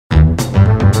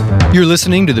You're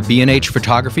listening to the B&H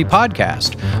Photography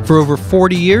Podcast. For over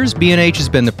 40 years, B&H has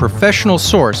been the professional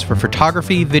source for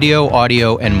photography, video,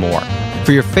 audio, and more.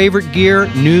 For your favorite gear,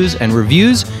 news, and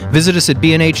reviews, visit us at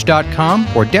bnh.com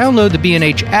or download the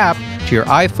B&H app to your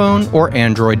iPhone or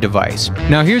Android device.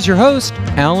 Now here's your host,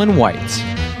 Alan Weitz.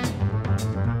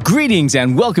 Greetings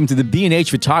and welcome to the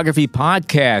B&H Photography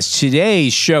Podcast.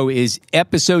 Today's show is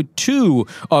episode 2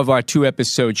 of our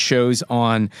 2-episode shows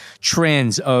on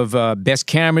trends of best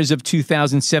cameras of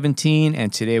 2017.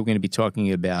 And today we're going to be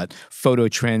talking about photo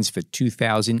trends for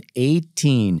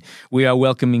 2018. We are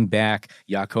welcoming back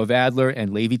Yaakov Adler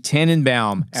and Levi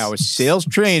Tenenbaum, our sales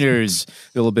trainers. A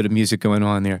little bit of music going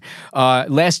on there.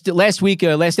 Last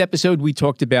episode, we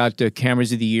talked about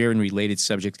cameras of the year and related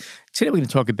subjects. Today we're going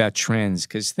to talk about trends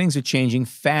because things are changing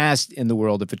fast in the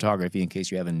world of photography, in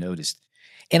case you haven't noticed.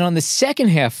 And on the second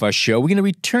half of our show, we're going to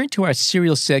return to our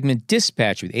serial segment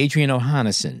Dispatch with Adrian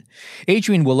Ohannesson.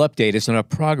 Adrian will update us on our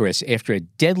progress after a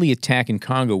deadly attack in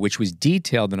Congo, which was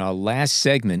detailed in our last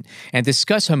segment, and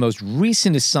discuss her most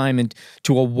recent assignment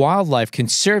to a wildlife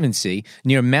conservancy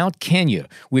near Mount Kenya,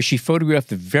 where she photographed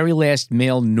the very last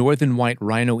male northern white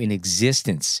rhino in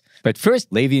existence. But first,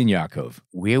 Levi and Yaakov,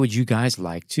 where would you guys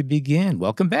like to begin?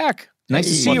 Welcome back. Nice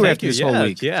to see you after this whole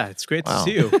week. Yeah, it's great to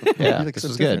see you. Yeah, this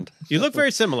was good. You look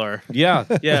very similar. Yeah.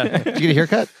 Yeah. Did you get a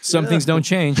haircut? Some things don't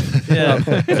change. Yeah.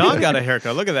 Don got a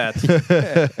haircut. Look at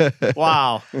that.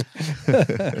 Wow.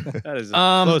 That is a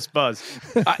close buzz.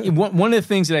 One of the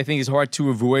things that I think is hard to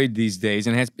avoid these days,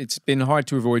 and it's been hard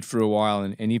to avoid for a while,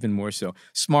 and even more so,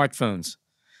 smartphones.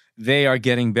 They are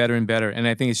getting better and better. And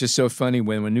I think it's just so funny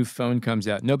when a new phone comes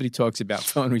out, nobody talks about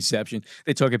phone reception.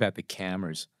 They talk about the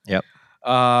cameras. Yep.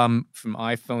 From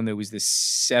iPhone, there was the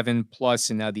 7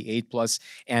 Plus and now the 8 Plus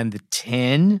and the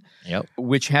 10,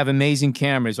 which have amazing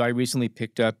cameras. I recently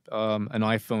picked up an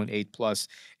iPhone 8 Plus,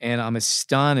 and I'm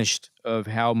astonished of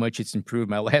how much it's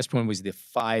improved. My last one was the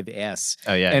 5S.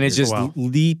 Oh, yeah. And it's just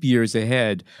leap years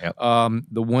ahead. Yep.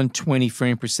 The 120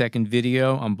 frame per second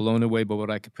video, I'm blown away by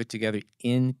what I could put together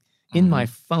in my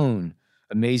phone.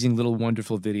 Amazing little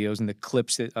wonderful videos and the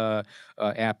clips that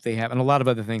app they have and a lot of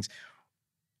other things.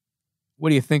 What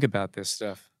do you think about this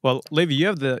stuff? Well, Levi, you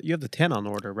have the 10 on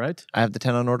order, right? I have the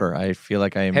 10 on order. I feel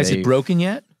like I am. Has it broken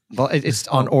yet? Well, it's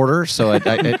on order, so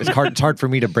it's hard for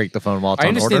me to break the phone while it's on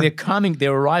order. I understand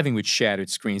they're arriving with shattered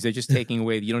screens. They're just taking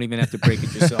away. You don't even have to break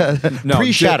it yourself. No,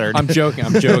 pre-shattered. I'm joking.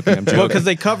 Well, because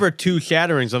they cover 2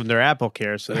 shatterings of their Apple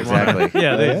Care, so they exactly.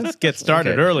 They get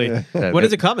started early. Yeah. When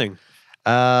is it coming?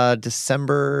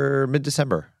 Mid-December.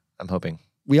 I'm hoping.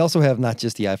 We also have not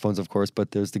just the iPhones, of course,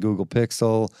 but there's the Google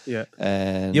Pixel. Yeah.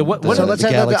 And so let's the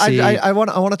Galaxy. I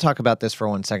want to talk about this for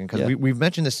 1 second because Yeah. we've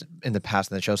mentioned this in the past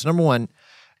in the show. So number one,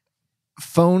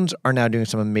 phones are now doing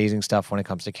some amazing stuff when it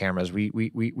comes to cameras. We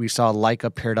saw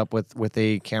Leica paired up with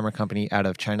a camera company out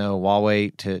of China,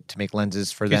 Huawei, to make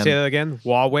lenses for Can you them. say that again?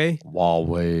 Huawei?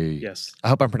 Huawei. Yes. I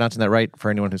hope I'm pronouncing that right for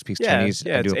anyone who speaks Chinese.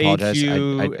 Yeah, I do it's apologize.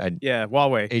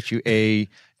 Huawei.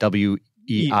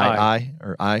 Huawei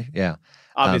or I. Yeah.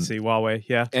 Obviously, Huawei.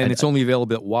 Yeah. And it's only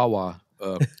available at Wawa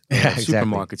exactly.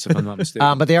 supermarkets, if I'm not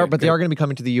mistaken. But they are going to be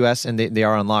coming to the U.S. and they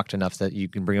are unlocked enough that you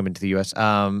can bring them into the U.S.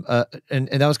 And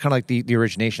that was kind of like the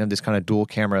origination of this kind of dual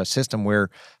camera system where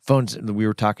phones. We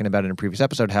were talking about in a previous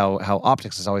episode how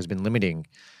optics has always been limiting.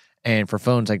 And for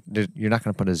phones, like you're not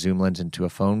going to put a zoom lens into a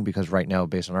phone because right now,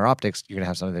 based on our optics, you're going to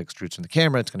have something that extrudes from the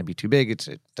camera. It's going to be too big.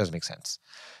 It doesn't make sense.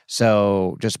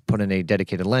 So just put in a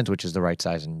dedicated lens, which is the right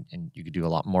size, and you could do a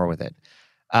lot more with it.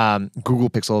 Google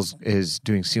Pixels is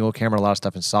doing single camera, a lot of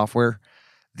stuff in software.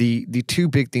 The 2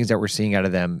 big things that we're seeing out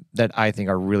of them that I think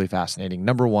are really fascinating.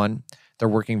 Number one, they're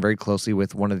working very closely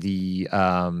with one of the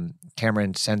camera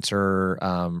and sensor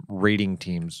rating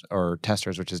teams or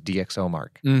testers, which is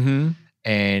DxOMark. Mm-hmm.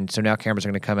 And so now cameras are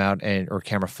going to come out or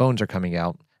camera phones are coming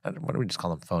out. What do we just call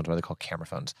them phones? What are they called? Camera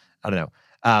phones. I don't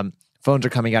know. Phones are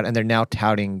coming out and they're now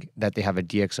touting that they have a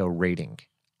DxO rating,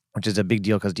 which is a big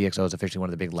deal because DxO is officially one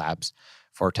of the big labs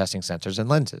for testing sensors and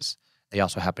lenses. They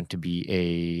also happen to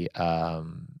be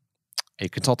a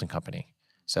consulting company.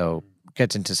 So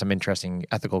gets into some interesting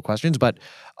ethical questions. But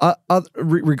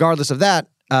regardless of that,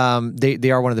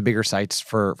 they are one of the bigger sites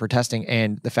for testing.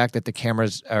 And the fact that the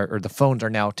cameras or the phones are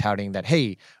now touting that,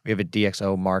 hey, we have a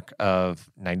DxO mark of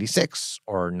 96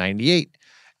 or 98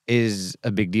 is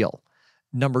a big deal.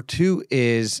 Number 2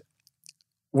 is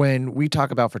when we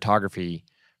talk about photography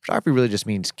really just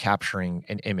means capturing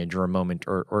an image or a moment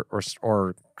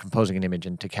or composing an image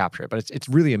and to capture it. But it's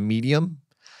really a medium.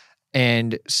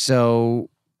 And so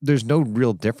there's no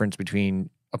real difference between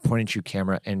a point-and-shoot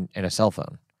camera and a cell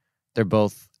phone. They're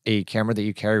both a camera that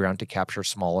you carry around to capture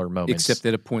smaller moments. Except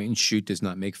that a point and shoot does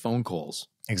not make phone calls.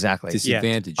 Exactly.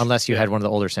 Disadvantage. Unless you had one of the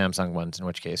older Samsung ones, in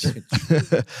which case.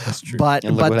 That's true. But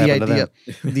And look what the happened to idea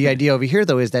the idea over here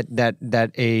though is that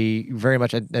a very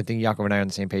much I think Jakob and I are on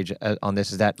the same page on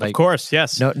this is that like Of course,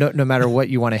 yes. no matter what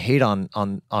you want to hate on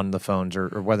the phones or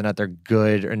whether or not they're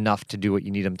good enough to do what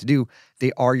you need them to do,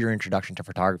 they are your introduction to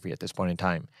photography at this point in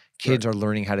time. Kids are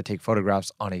learning how to take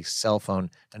photographs on a cell phone.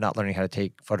 They're not learning how to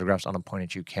take photographs on a point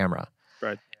and shoot camera.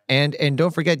 Right. And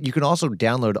don't forget, you can also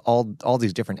download all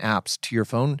these different apps to your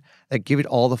phone that give it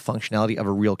all the functionality of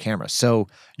a real camera. So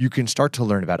you can start to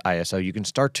learn about ISO. You can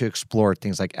start to explore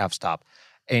things like f-stop.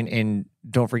 And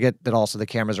don't forget that also the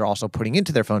cameras are also putting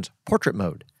into their phones portrait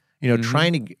mode,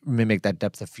 trying to mimic that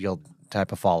depth of field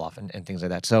type of fall off and things like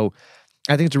that. So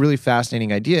I think it's a really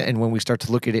fascinating idea. And when we start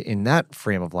to look at it in that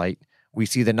frame of light, we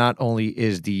see that not only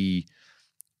is the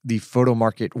photo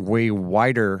market way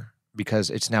wider because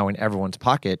it's now in everyone's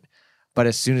pocket, but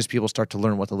as soon as people start to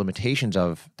learn what the limitations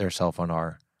of their cell phone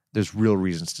are, there's real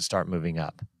reasons to start moving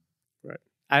up. Right.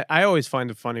 I always find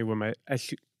it funny when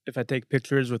if I take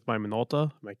pictures with my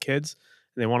Minolta, my kids,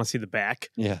 and they want to see the back.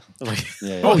 Yeah. I'm like,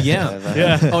 Oh, yeah.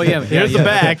 yeah. Oh, yeah. Here's the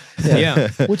back. Yeah.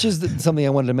 Which is something I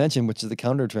wanted to mention, which is the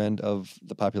counter trend of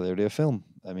the popularity of film.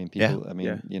 I mean, people. I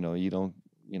mean, you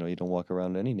don't walk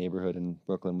around any neighborhood in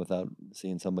Brooklyn without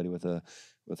seeing somebody with an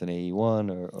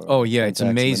AE1 or Oh yeah, it's Pentax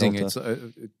amazing.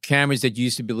 Minolta. It's cameras that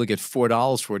used to be at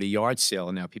 $4 for at a yard sale,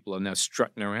 and now people are now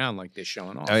strutting around like they're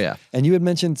showing off. Oh, yeah. And you had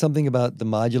mentioned something about the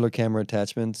modular camera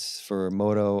attachments for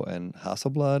Moto and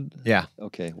Hasselblad. Yeah.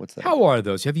 Okay, what's that? How are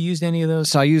those? Have you used any of those?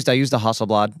 So I used the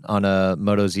Hasselblad on a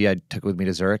Moto Z I took with me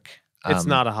to Zurich. It's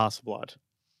not a Hasselblad.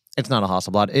 It's not a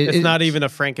Hasselblad. It's not even a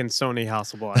Frank and Sony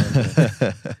Hasselblad.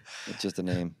 It's just a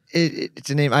name. It's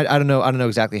a name. I don't know. I don't know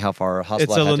exactly how far Hasselblad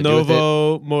It's a had to do with it.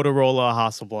 Lenovo Motorola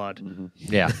Hasselblad. Mm-hmm.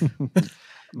 Yeah. Well,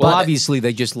 But- obviously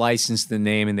they just licensed the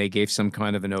name and they gave some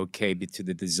kind of an okay to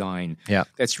the design. Yeah.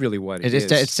 That's really what It's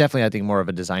is. it's definitely, I think, more of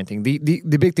a design thing. The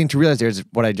big thing to realize there is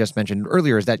what I just mentioned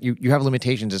earlier is that you have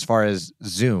limitations as far as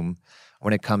zoom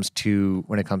when it comes to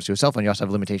a cell phone. You also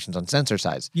have limitations on sensor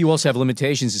size. You also have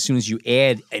limitations as soon as you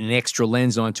add an extra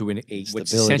lens onto what's Stability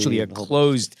essentially a and whole-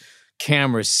 closed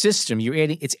camera system. You're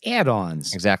adding it's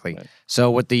add-ons. Exactly. So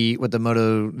what the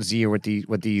Moto Z or what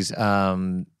these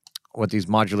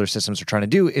modular systems are trying to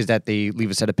do is that they leave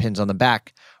a set of pins on the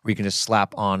back where you can just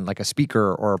slap on like a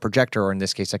speaker or a projector or in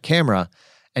this case a camera,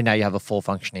 and now you have a full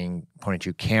functioning point and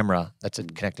shoot camera that's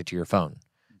connected to your phone.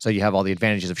 So you have all the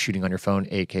advantages of shooting on your phone,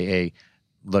 aka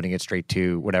loading it straight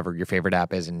to whatever your favorite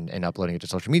app is and uploading it to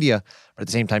social media. But at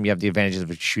the same time, you have the advantages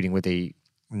of shooting with a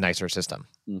nicer system.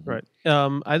 Mm-hmm. Right.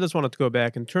 I just wanted to go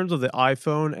back in terms of the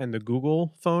iPhone and the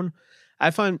Google phone.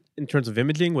 I find in terms of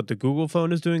imaging, what the Google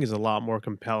phone is doing is a lot more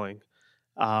compelling.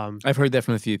 I've heard that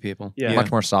from a few people. Yeah.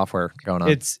 Much more software going on.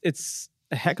 It's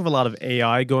a heck of a lot of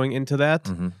AI going into that,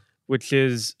 Mhm. which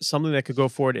is something that could go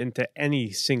forward into any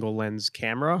single lens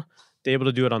camera. They're able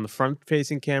to do it on the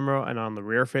front-facing camera and on the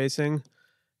rear-facing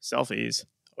selfies.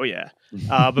 Oh yeah,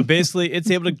 but basically,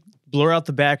 it's able to blur out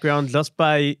the background just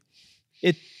by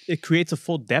it. It creates a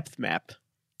full depth map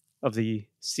of the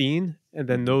scene, and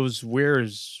then knows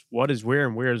what is where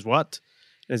and where is what,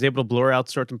 and is able to blur out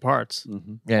certain parts.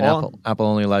 Mm-hmm. Yeah, and all- Apple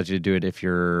only allows you to do it if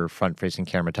you're front-facing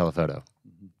camera telephoto.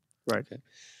 Right.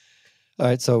 All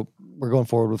right, so we're going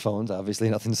forward with phones. Obviously,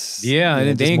 nothing's Yeah, you know,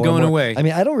 they just ain't more and going more. away. I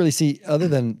mean, I don't really see other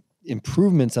than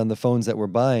improvements on the phones that we're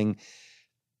buying.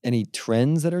 Any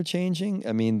trends that are changing?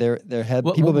 I mean, there have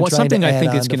Well, people have been well, trying something to I add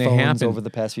think on is to gonna phones happen- over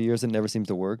the past few years. It never seems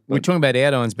to work. We're But talking about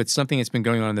add-ons, but something that's been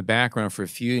going on in the background for a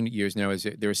few years now is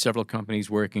that there are several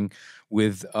companies working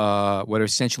with what are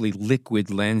essentially liquid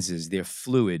lenses. They're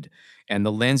fluid, and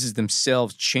the lenses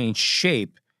themselves change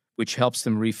shape, which helps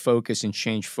them refocus and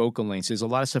change focal lengths. There's a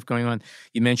lot of stuff going on.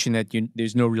 You mentioned that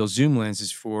there's no real zoom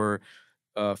lenses for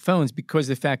phones because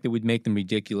of the fact that would make them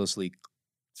ridiculously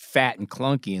fat and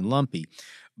clunky and lumpy.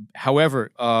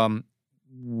 However,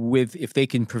 if they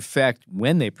can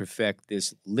when they perfect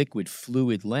this liquid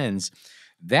fluid lens,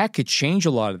 that could change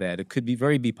a lot of that. It could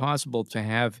be possible to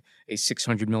have a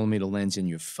 600 millimeter lens in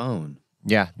your phone.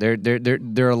 Yeah, there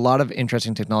are a lot of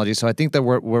interesting technologies. So I think that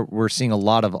we're seeing a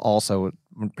lot of also,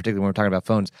 particularly when we're talking about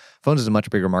phones. Phones is a much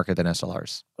bigger market than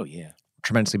SLRs, Oh yeah.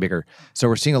 tremendously bigger. So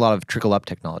we're seeing a lot of trickle up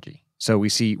technology. So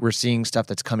we're seeing stuff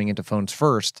that's coming into phones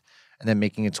first, and then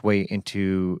making its way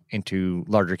into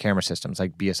larger camera systems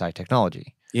like BSI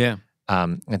technology. Yeah.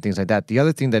 And things like that. The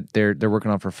other thing that they're working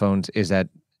on for phones is that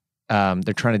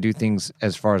they're trying to do things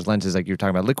as far as lenses, like you're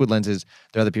talking about liquid lenses.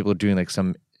 There are other people doing like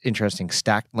some interesting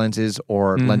stacked lenses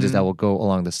or lenses that will go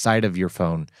along the side of your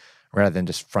phone rather than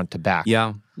just front to back.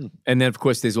 Yeah. And then, of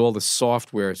course, there's all the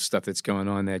software stuff that's going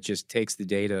on that just takes the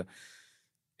data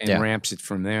and ramps it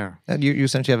from there. And you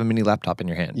essentially have a mini laptop in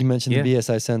your hand. You mentioned the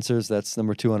BSI sensors. That's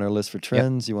number 2 on our list for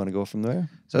trends. You want to go from there?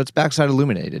 So it's backside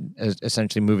illuminated,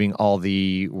 essentially moving all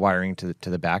the wiring to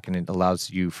the back, and it allows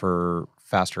you for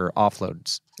faster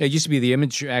offloads. It used to be the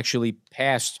image actually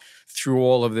passed through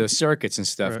all of the circuits and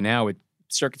stuff. Right. Now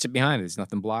circuits are behind it. There's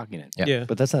nothing blocking it. Yeah.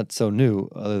 But that's not so new,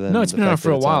 other than No, it's been around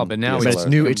for a while, but now But it's it's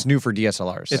new. It's new for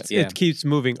DSLRs. It keeps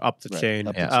moving up the chain.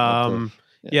 Up the-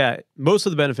 Yeah, most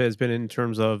of the benefit has been in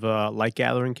terms of light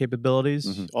gathering capabilities.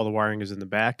 Mhm. All the wiring is in the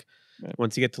back. Right.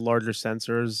 Once you get to larger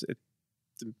sensors,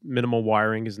 the minimal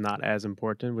wiring is not as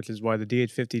important, which is why the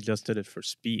D850 just did it for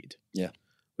speed. Yeah.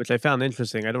 Which I found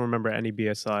interesting. I don't remember any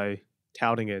BSI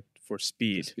touting it for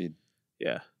speed. Speed.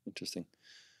 Yeah. Interesting.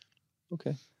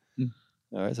 Okay. Mm.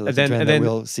 All right. So And that's then- a trend and that then-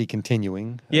 we'll see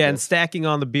continuing. I Yeah, and guess. stacking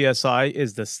on the BSI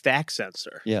is the stack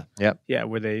sensor. Yeah. Yep. Yeah,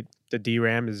 where the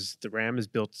RAM is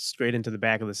built straight into the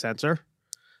back of the sensor.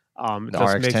 It The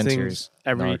just RX makes 10 things series,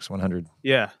 every the RX 100.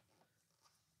 Yeah.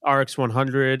 RX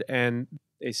 100 and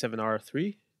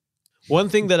A7R3. One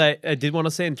thing that I did want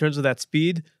to say in terms of that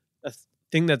speed, a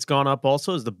thing that's gone up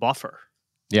also is the buffer.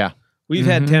 Yeah. We've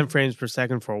had Mhm. 10 frames per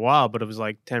second for a while, but it was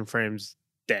like 10 frames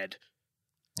dead.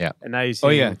 Yeah. And now you see. Oh,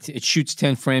 yeah. It shoots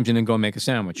 10 frames and then go make a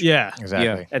sandwich. Yeah.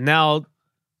 Exactly. And now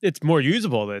it's more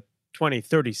usable that 20,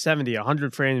 30, 70,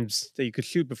 100 frames that you could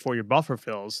shoot before your buffer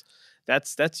fills.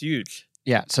 That's huge.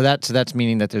 Yeah, so that's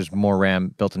meaning that there's more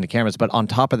RAM built into cameras. But on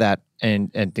top of that, and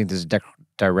I think there's a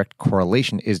direct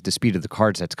correlation, is the speed of the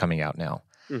cards that's coming out now.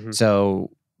 Mhm.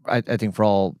 So I think for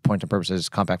all points and purposes,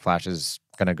 compact flash is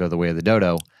going to go the way of the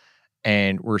dodo.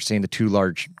 And we're seeing the two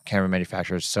large camera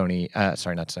manufacturers, Canon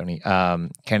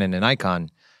and Nikon,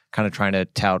 kind of trying to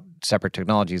tout separate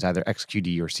technologies, either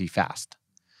XQD or CFast.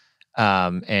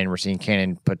 And we're seeing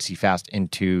Canon put CFast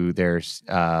into their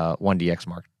 1DX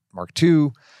Mark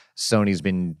II. Sony's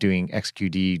been doing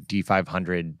XQD,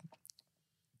 D500,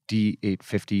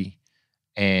 D850,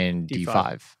 and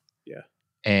D5. Yeah.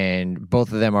 And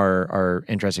both of them are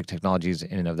interesting technologies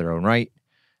in and of their own right,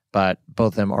 but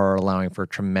both of them are allowing for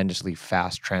tremendously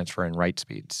fast transfer and write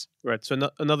speeds. Right. So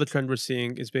another trend we're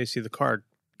seeing is basically the card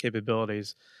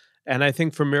capabilities. And I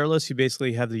think for mirrorless, you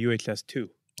basically have the UHS-2.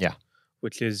 Yeah.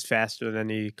 Which is faster than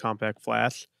any compact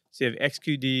flash. So you have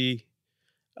XQD,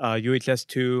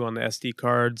 UHS-2 on the SD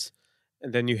cards,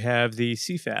 and then you have the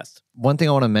CFast. One thing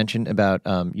I want to mention about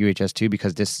UHS-2,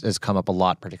 because this has come up a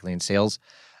lot, particularly in sales,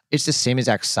 it's the same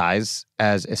exact size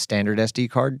as a standard SD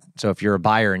card. So if you're a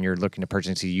buyer and you're looking to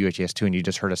purchase a UHS-2 and you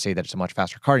just heard us say that it's a much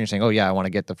faster card, and you're saying, oh yeah, I want to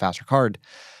get the faster card,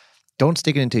 don't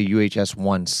stick it into a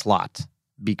UHS-1 slot,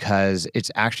 because it's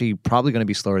actually probably going to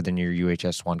be slower than your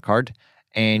UHS-1 card,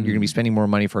 and you're going to be spending more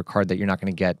money for a card that you're not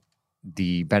going to get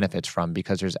the benefits from,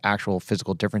 because there's actual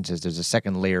physical differences. There's a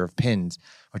second layer of pins,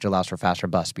 which allows for faster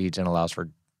bus speeds and allows for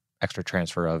extra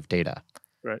transfer of data.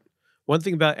 Right. One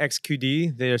thing about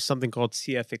XQD, there's something called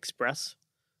CF Express,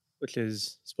 which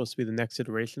is supposed to be the next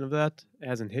iteration of that. It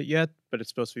hasn't hit yet, but it's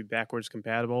supposed to be backwards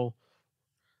compatible.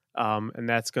 And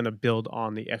that's going to build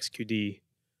on the XQD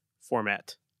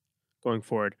format going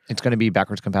forward. It's going to be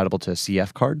backwards compatible to a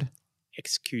CF card.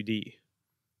 XQD.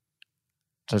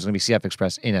 So it's going to be CF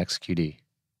Express in XQD.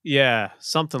 Yeah,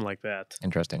 something like that.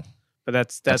 Interesting. But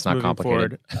that's not moving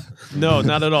complicated. forward. No,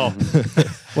 not at all.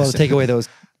 Well, to take away those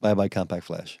bye-bye compact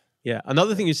flash. Yeah.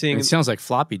 Another thing you're seeing. It sounds like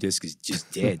floppy disk is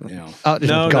just dead now. Oh,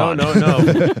 No. gone. No,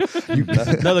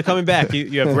 they're coming back.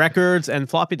 You have records and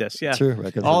floppy disks. Yeah. True.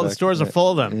 Records All are the back. stores are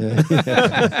full of them.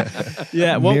 Yeah.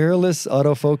 Yeah. Well, Mirrorless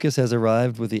autofocus has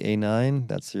arrived with the A9.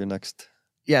 That's your next.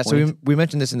 Yeah, so point. we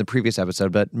mentioned this in the previous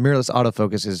episode, but mirrorless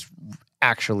autofocus is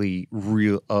actually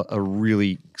a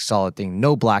really solid thing.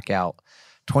 No blackout,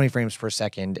 20 frames per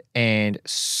second, and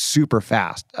super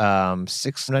fast.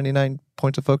 699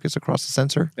 points of focus across the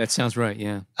sensor. That sounds right,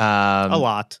 yeah. a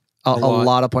lot. A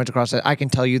lot of points across it. I can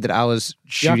tell you that I was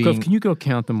shooting Yakov, can you go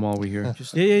count them while we're here?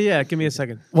 Just Yeah. Give me a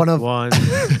second. one of 1, 2.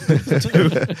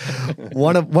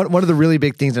 one of the really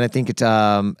big things, and I think it's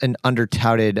an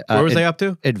under-touted Where was I up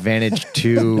to? advantage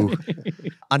to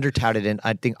under-touted and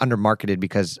I think under-marketed,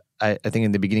 because I think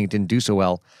in the beginning it didn't do so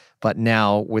well. But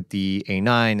now with the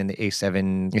A9 and the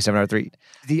A7R3,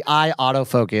 the eye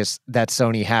autofocus that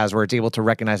Sony has, where it's able to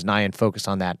recognize an eye and focus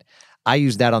on that, I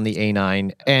use that on the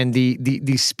A9, and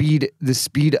the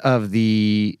speed of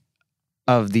the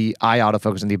eye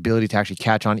autofocus and the ability to actually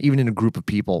catch on, even in a group of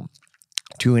people,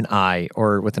 to an eye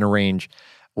or within a range,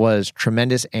 was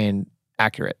tremendous and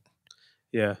accurate.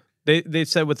 Yeah. They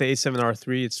said with the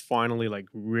A7R3, it's finally like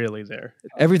really there.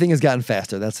 Everything has gotten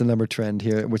faster. That's the number trend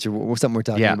here, which is something we're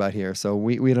talking about here. So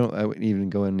we don't I wouldn't even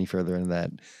go any further in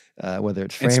that. Whether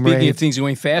it's frame and speaking rate, of things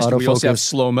going faster, we also have autofocus.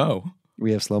 slow-mo.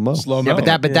 We have slow-mo. Slow-mo.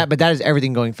 Yeah, but that is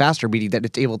everything going faster, meaning that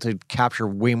it's able to capture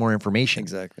way more information.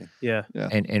 Exactly. Yeah.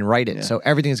 And write it. Yeah. So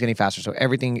everything is getting faster. So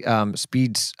everything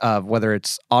speeds, whether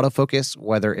it's autofocus,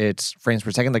 whether it's frames per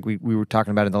second, like we were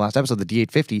talking about in the last episode, the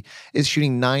D850 is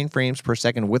shooting 9 frames per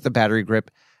second with a battery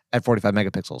grip at 45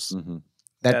 megapixels. Mm-hmm.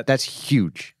 That's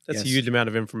huge. That's a huge amount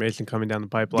of information coming down the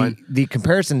pipeline. The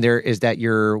comparison there is that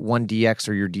your 1DX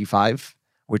or your D5,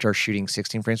 which are shooting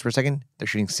 16 frames per second, they're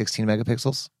shooting 16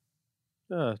 megapixels.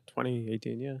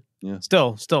 2018, Yeah.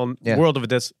 Still, Yeah. world of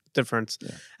a difference. Yeah.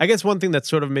 I guess one thing that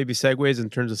sort of maybe segues in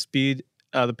terms of speed,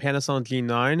 the Panasonic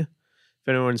G9, if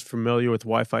anyone's familiar with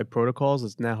Wi-Fi protocols,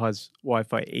 it now has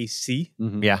Wi-Fi AC.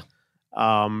 Mm-hmm. Yeah,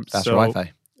 faster So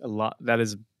Wi-Fi. a lot that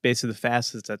is basically the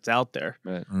fastest that's out there.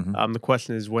 Right. Mhm. The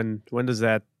question is when does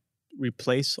that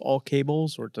replace all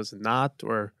cables, or does it not,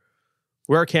 or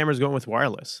where are cameras going with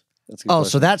wireless? That's a good Oh,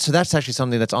 question. so that's actually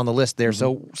something that's on the list there.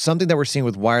 So something that we're seeing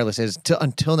with wireless is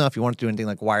until now, if you want to do anything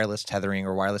like wireless tethering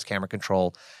or wireless camera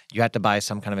control, you had to buy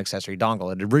some kind of accessory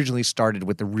dongle. It originally started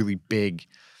with the really big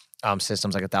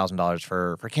systems, like $1,000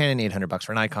 for Canon, $800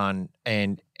 for Nikon,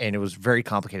 and it was a very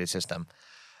complicated system.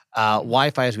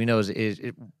 Wi-Fi, as we know,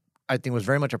 I think was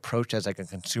very much approached as like a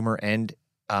consumer end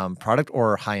product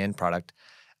or high end product.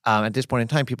 At this point in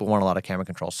time, people want a lot of camera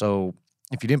control. So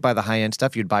if you didn't buy the high end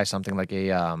stuff, you'd buy something like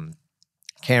a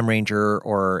Cam Ranger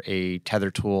or a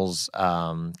Tether Tools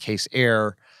Case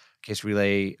Air, Case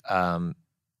Relay, and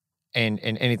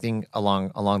anything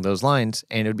along those lines.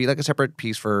 And it would be like a separate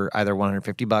piece for either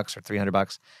 $150 or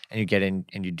 $300, and you get in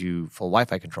and you do full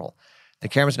Wi-Fi control. The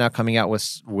cameras are now coming out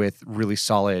with really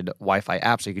solid Wi-Fi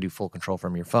apps, so you can do full control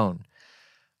from your phone.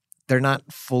 They're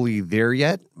not fully there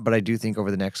yet, but I do think over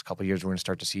the next couple of years, we're going to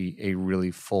start to see a really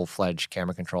full-fledged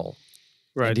camera control.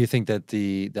 And Right. do you think that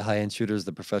the high-end shooters,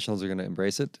 the professionals, are going to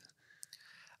embrace it?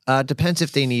 Depends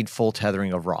if they need full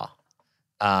tethering of RAW.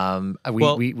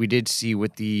 We did see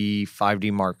with the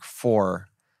 5D Mark IV,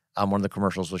 one of the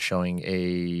commercials was showing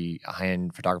a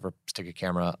high-end photographer stick a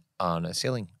camera on a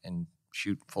ceiling and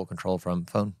shoot full control from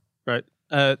phone. Right.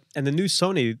 And the new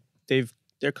Sony,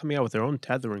 they're coming out with their own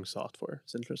tethering software.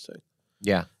 It's interesting.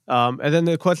 Yeah. And then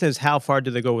the question is, how far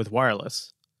do they go with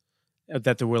wireless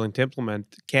that they're willing to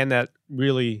implement? Can that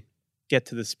really get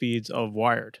to the speeds of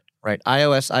wired? Right.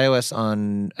 iOS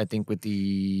on, I think with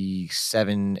the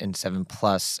 7 and 7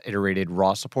 Plus iterated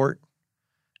RAW support.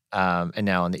 And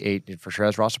now on the 8, it for sure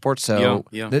has RAW support. So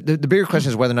Yeah. The bigger question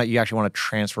is whether or not you actually want to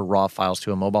transfer RAW files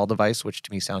to a mobile device, which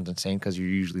to me sounds insane because you're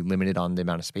usually limited on the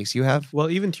amount of space you have. Well,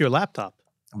 even to your laptop.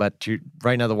 But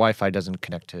right now, the Wi-Fi doesn't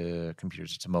connect to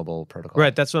computers. It's a mobile protocol.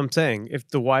 Right. That's what I'm saying. If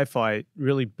the Wi-Fi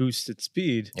really boosts its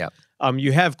speed, Yeah.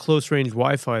 You have close-range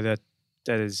Wi-Fi that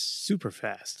is super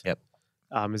fast. Yep.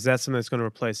 Is that something that's going to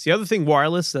replace? The other thing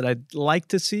wireless that I'd like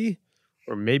to see,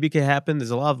 or maybe could happen, there's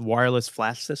a lot of wireless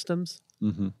flash systems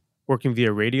Mm-hmm. working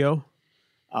via radio.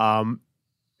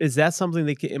 Is that something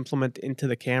they can implement into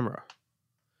the camera?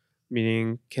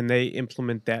 Meaning, can they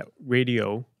implement that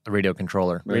radio The radio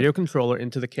controller. controller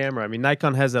into the camera? I mean,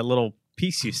 Nikon has that little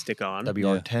piece you stick on.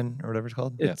 WR10 or whatever it's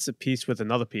called. It's a piece with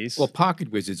another piece. Well,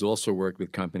 Pocket Wizards also worked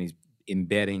with companies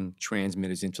embedding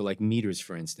transmitters into like meters,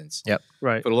 for instance. Yep.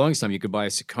 right. For the longest time, you could buy a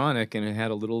Sekonic and it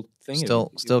had a little thing. in it.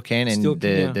 Still can. And Still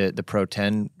can, the Pro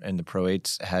 10 and the Pro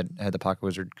 8s had the Pocket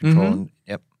Wizard control. Mhm. And,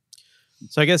 yep.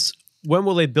 So I guess when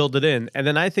will they build it in? And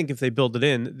then I think if they build it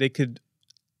in, they could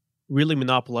really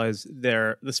monopolize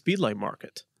the speedlight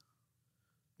market.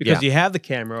 Because you have the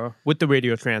camera with the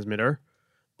radio transmitter,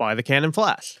 buy the Canon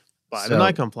flash, buy the So-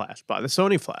 Nikon flash, buy the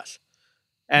Sony flash.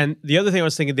 And the other thing I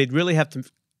was thinking, they'd really have to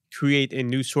create a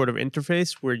new sort of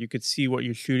interface where you could see what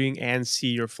you're shooting and see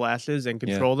your flashes and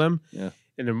control them Yeah.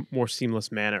 in a more seamless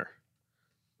manner.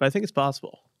 But I think it's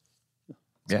possible. That's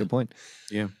Yeah. a good point.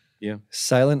 Yeah.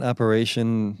 Silent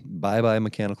operation, bye-bye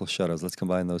mechanical shutters. Let's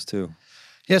combine those two.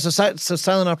 Yeah, so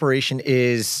silent operation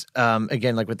is,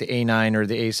 again, like with the A9 or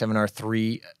the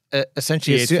A7R3,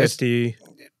 essentially it's D850.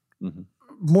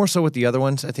 more so with the other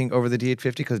ones, I think, over the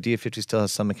D850, because D850 still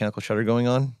has some mechanical shutter going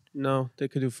on. No, they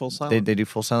could do full silent. They do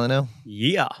full silent now?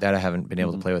 Yeah. That I haven't been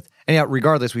able to play with. Anyhow,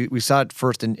 regardless, we saw it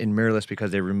first in mirrorless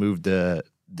because they removed the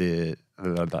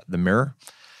mirror.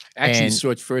 Actually, And- saw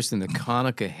it first in the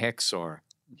Konica Hexar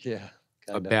Yeah.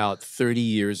 about 30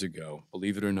 years ago,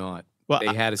 believe it or not. Well,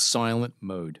 They had a silent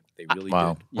mode. They really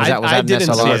Wow. did. Was that I an didn't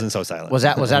see It it. SLR? wasn't so silent. Was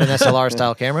that an SLR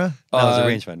style camera? That was a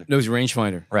rangefinder. No, it was a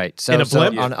rangefinder. Right. So, In a so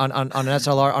blimp? on an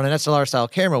SLR style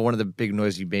camera, one of the big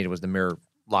noises you made was the mirror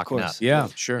locking up Yeah,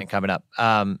 sure. and coming up.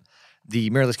 The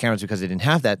mirrorless cameras, because they didn't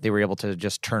have that, they were able to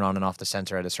just turn on and off the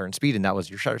sensor at a certain speed, and that was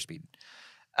your shutter speed.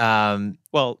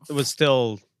 well, it was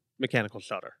still mechanical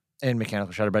shutter. And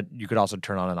mechanical shutter, but you could also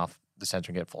turn on and off the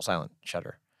sensor and get full silent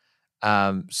shutter.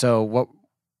 So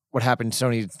what happened?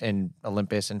 Sony and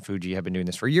Olympus and Fuji have been doing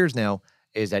this for years now.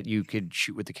 Is that you could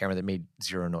shoot with the camera that made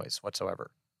zero noise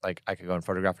whatsoever. Like I could go and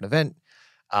photograph an event,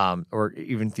 or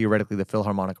even theoretically the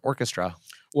Philharmonic Orchestra.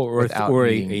 Or without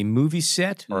needing- a movie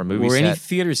set, Or a movie or any set.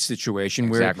 theater situation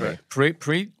Exactly. where Or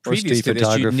previous street to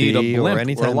this, you'd need a photography, blimp or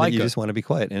anytime a that you Leica. just want to be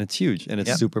quiet, and it's huge and it's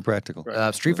Yep. super practical.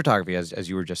 Street photography, as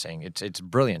you were just saying, it's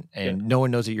brilliant, and no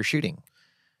one knows that you're shooting.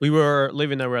 We were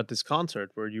Livy and I were at this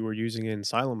concert where you were using it in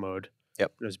silent mode.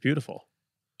 Yep. It was beautiful.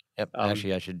 Yep.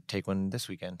 Actually, I should take one this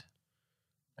weekend.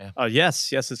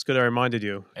 Yes, it's good I reminded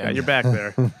you. Yeah, And- you're back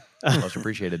there. Most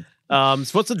appreciated. So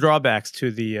what's the drawbacks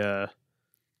to the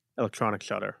electronic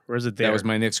shutter? Or is it there? That was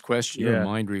my next question. You're Yeah. a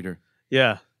mind reader.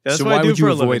 Yeah. That's So what I why do would you for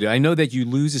a avoid living. it? I know that you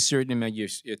lose a certain amount.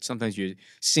 Sometimes your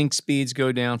sync speeds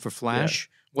go down for flash.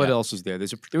 What Yeah. else is there?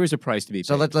 There is a price to be paid.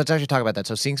 So let's actually talk about that.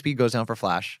 So sync speed goes down for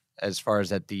flash, as far as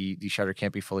that the shutter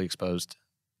can't be fully exposed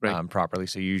Right. properly.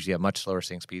 So you usually have much slower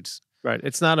sync speeds. Right.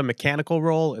 It's not a mechanical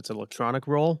roll, it's an electronic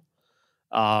roll.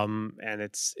 And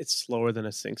it's slower than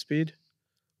a sync speed.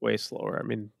 Way slower. I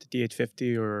mean, the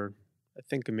D850 or I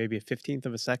think maybe a 15th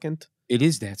of a second. It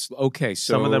is that slow. Okay,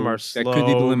 so Some of them are slow. That could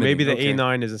be the limit. Maybe the okay.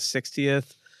 A9 is a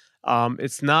 60th.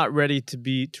 It's not ready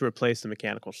to replace the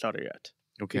mechanical shutter yet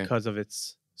Okay. because of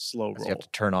its slow 'Cause roll. you have to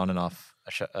turn on and off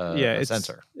Yeah, a it's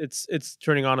sensor. It's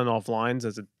turning on and off lines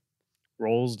as it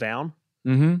rolls down,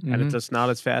 Mm-hmm, and it's just not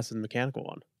as fast as the mechanical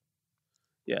one.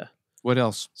 Yeah, What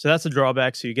else? so that's a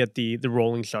drawback. So you get the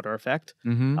rolling shutter effect.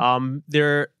 Mm-hmm.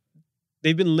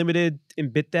 They've been limited in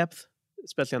bit depth,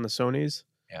 especially on the Sonys.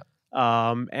 Yeah.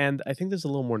 And I think there's a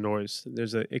little more noise.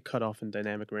 There's a cutoff in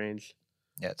dynamic range.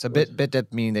 Yeah, it's a bit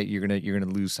depth, meaning that you're gonna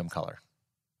lose some color.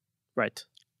 Right.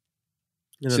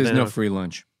 So there's no free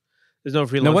lunch. There's no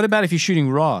free Now, lunch. what about if you're shooting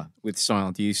raw with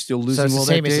silent? Are you still So losing it's the all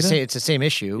same. that data? It's the same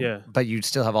issue. Yeah. But you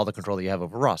still have all the control that you have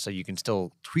over raw, so you can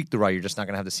still tweak the raw. You're just not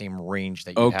gonna have the same range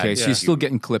that you had. Okay, so Yeah. you're still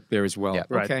getting clipped there as well. Yeah.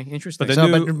 Right. Okay, interesting. But the So,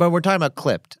 new- but we're talking about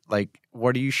clipped. Like,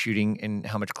 what are you shooting, and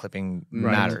how much clipping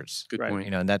Right. matters? Good Right. point.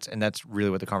 You know, and that's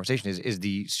really what the conversation is. Is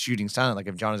the shooting silent? Like,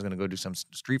 if John is going to go do some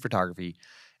street photography,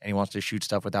 and he wants to shoot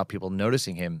stuff without people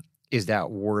noticing him, is that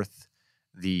worth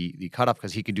the cutoff?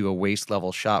 Because he could do a waist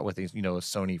level shot with a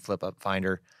Sony flip up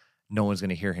finder. No one's going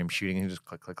to hear him shooting. He just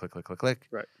click, click, click, click, click, click.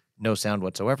 Right. No sound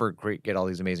whatsoever. Great, get all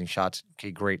these amazing shots.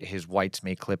 Okay, great. His whites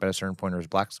may clip at a certain point, or his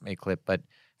blacks may clip, but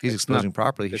if he's That's not- exposing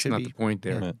properly, he That's should not be the point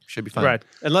there. Yeah. should be fine. Right.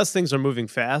 Unless things are moving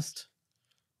fast,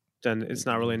 then it's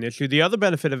not really an issue. The other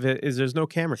benefit of it is there's no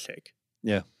camera shake.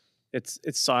 Yeah. It's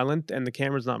silent and the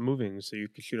camera's not moving, so you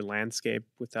can shoot a landscape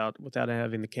without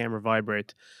having the camera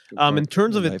vibrate. In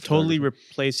terms of it Night totally photography.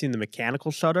 replacing the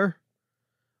mechanical shutter,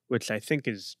 which I think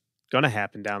is going to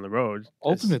happen down the road.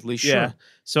 Ultimately, sure. Yeah.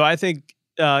 So I think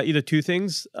either two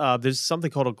things. There's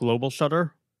something called a global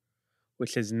shutter,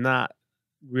 which has not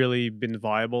really been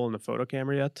viable in the photo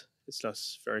camera yet. It's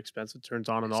just very expensive. Turns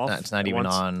on and off. It's not at even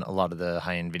once. on a lot of the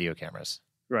high end video cameras.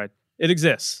 Right. It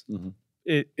exists. Mhm.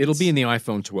 It'll be in the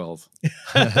iPhone 12.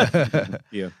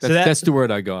 Yeah, So that- that's the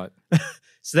word I got.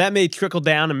 So that may trickle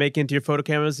down and make into your photo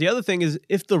cameras. The other thing is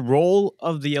if the roll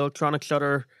of the electronic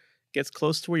shutter gets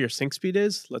close to where your sync speed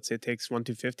is, let's say it takes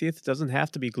 1/250th, it doesn't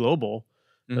have to be global.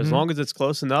 But as Mhm. long as it's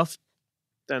close enough,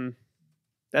 then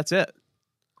that's it.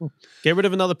 Cool. Get rid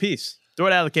of another piece. Throw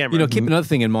it out of the camera. You know, keep another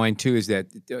thing in mind too is that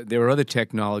there are other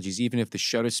technologies, even if the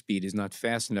shutter speed is not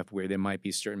fast enough where there might be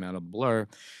a certain amount of blur.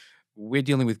 We're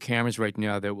dealing with cameras right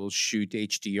now that will shoot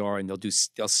HDR and they'll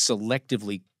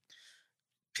selectively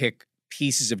pick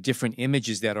pieces of different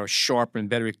images that are sharper and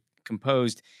better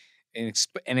composed and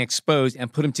exposed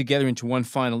and put them together into one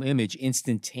final image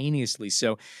instantaneously.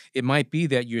 So it might be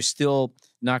that you're still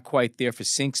not quite there for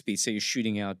sync speed. Say you're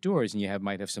shooting outdoors and you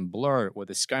might have some blur or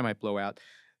the sky might blow out.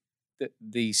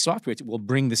 The software will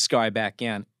bring the sky back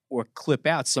in or clip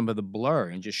out some of the blur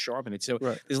and just sharpen it. So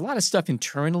Right. there's a lot of stuff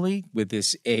internally with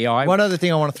this AI. One other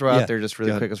thing I want to throw Yeah, out there just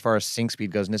really go ahead. quick as far as sync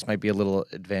speed goes, and this might be a little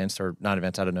advanced or not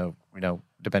advanced, I don't know,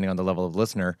 depending on the level of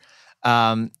listener,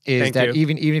 is Thank that you.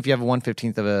 even if you have a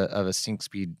 1/15th of a sync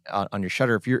speed on your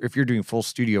shutter, if you're doing full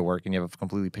studio work and you have a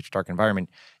completely pitch dark environment,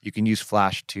 you can use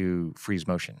flash to freeze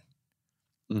motion.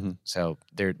 Mhm. So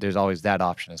there's always that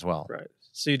option as well. Right.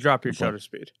 So you drop your Good point. shutter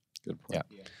speed. Good point.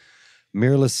 Yeah.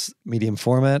 mirrorless medium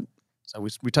format. So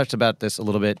we touched about this a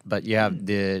little bit, but you have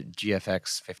the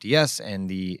GFX 50S and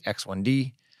the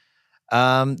X1D.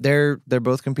 They're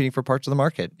both competing for parts of the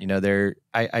market.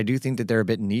 I do think that they're a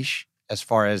bit niche as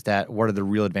far as that. What are the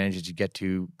real advantages you get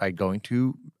to by going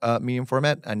to medium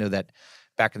format? I know that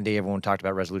back in the day, everyone talked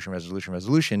about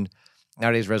resolution.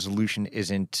 Nowadays, resolution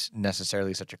isn't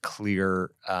necessarily such a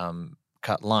clear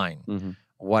cut line. Mm-hmm.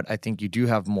 What I think you do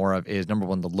have more of is, number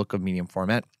one, the look of medium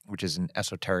format, which is an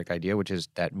esoteric idea, which is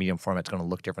that medium format's going to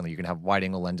look differently. You're going to have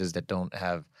wide-angle lenses that don't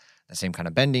have the same kind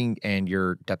of bending, and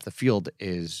your depth of field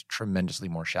is tremendously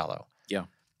more shallow. Yeah.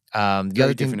 The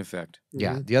other different effect.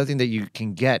 Yeah. The other thing that you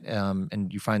can get,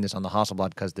 and you find this on the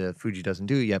Hasselblad because the Fuji doesn't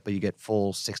do it yet, but you get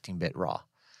full 16-bit RAW,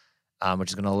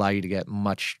 which is going to allow you to get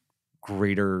much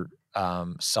greater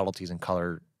subtleties in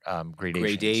color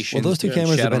gradations. Well, those two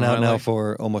cameras have been out now highlight.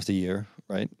 for almost a year,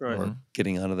 right? Right. Or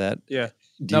getting onto that. Yeah.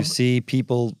 Do you see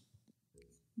people,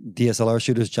 DSLR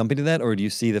shooters, jumping to that, or do you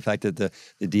see the fact that the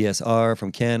DSR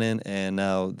from Canon and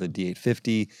now the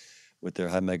D850 with their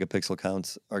high megapixel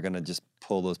counts are going to just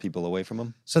pull those people away from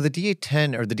them? So the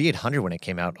D810 or the D800 when it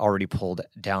came out already pulled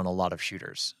down a lot of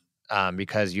shooters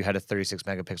because you had a 36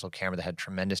 megapixel camera that had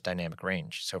tremendous dynamic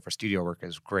range. So for studio work, it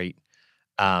was great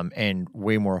and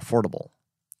way more affordable.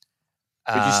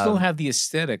 But you still have the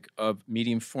aesthetic of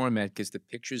medium format because the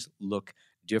pictures look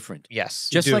different. Yes.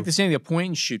 Just like the saying, a point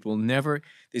and shoot will never,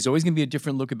 there's always going to be a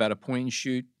different look about a point and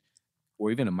shoot or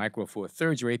even a Micro Four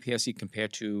Thirds or APS-C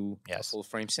compared to a full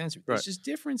frame sensor. There's just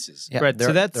differences. Yeah, Right.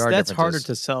 So that's differences. harder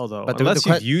to sell though, But unless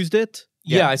you've used it.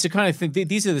 Yeah, it's a kind of thing.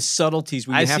 These are the subtleties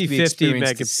where you have to be 50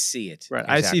 experienced to see it. Right.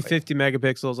 Exactly. I see 50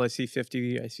 megapixels. I see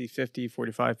 50,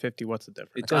 45, 50. What's the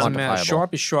difference? It doesn't matter. Quantifiable.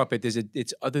 Sharp is sharp, but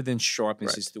it's other than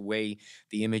sharpness. Right. It's the way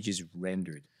the image is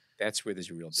rendered. That's where there's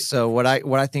a real big So difference.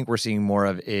 what I think we're seeing more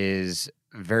of is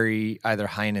very either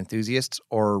high-end enthusiasts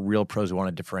or real pros who want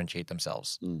to differentiate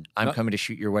themselves. I'm coming to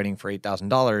shoot your wedding for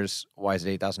 $8,000. Why is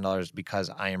it $8,000?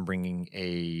 Because I am bringing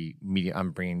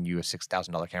I'm bringing you a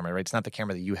 $6,000 camera, right? It's not the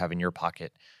camera that you have in your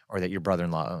pocket or that your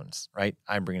brother-in-law owns, right?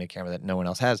 I'm bringing a camera that no one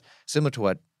else has, similar to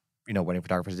what wedding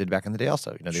photographers did back in the day.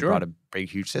 Also, they brought a big,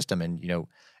 huge system, and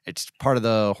it's part of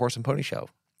the horse and pony show.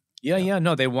 Yeah.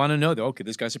 No, they want to know that, okay,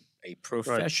 this guy's a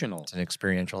professional. It's an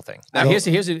experiential thing. Now, here's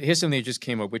something that just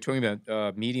came up. We're talking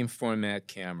about medium format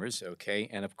cameras, okay?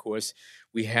 And, of course,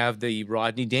 we have the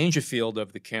Rodney Dangerfield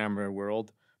of the camera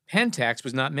world. Pentax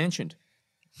was not mentioned.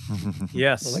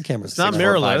 Yes. Well, that camera's It's not 6.5Z.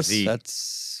 mirrorless.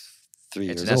 That's 3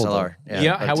 It's years an old. SLR.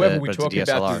 Yeah, but however, but we it's a talk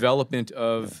about DSLR. development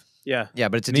of... Yeah. Yeah,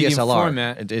 but it's a medium DSLR.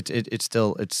 format. It's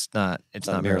not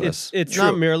mirrorless. It's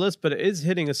not mirrorless, but it is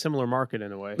hitting a similar market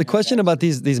in a way. The question about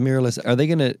these mirrorless, are they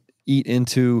going to eat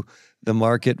into the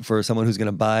market for someone who's going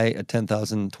to buy a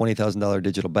 $10,000, $20,000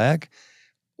 digital bag?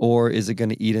 Or is it going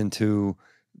to eat into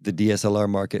the DSLR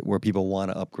market where people want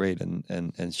to upgrade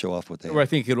and show off what they Or I have?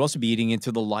 think it could also be eating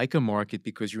into the Leica market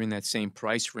because you're in that same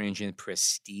price range and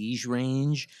prestige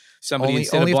range. Somebody Only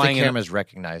instead of if buying the camera is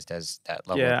recognized as that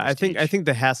level. Yeah, of I think prestige.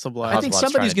 the Hasselblad. I think Hasselblad's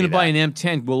somebody's trying to going to do buy an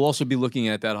M10 will also be looking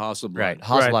at that Hasselblad. Right.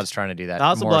 Hasselblad's trying to do that.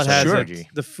 The more Hasselblad so has than it. Fuji.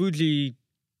 The Fuji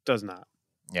does not.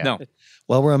 Yeah. No.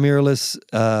 Well, we're on mirrorless.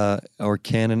 Are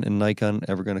Canon and Nikon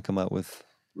ever going to come out with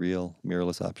real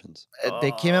mirrorless options?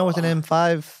 They came out with an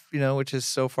M5, which is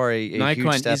so far a Nikon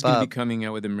huge step is going to up. be coming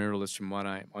out with a mirrorless from what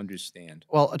I understand.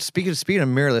 Well, speaking of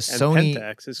mirrorless, And Sony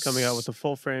Pentax is coming out with a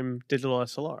full frame digital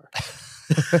SLR.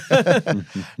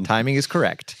 timing is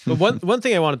correct. But one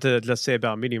thing I wanted to just say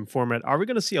about medium format: are we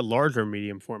going to see a larger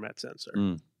medium format sensor?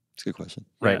 It's a good question.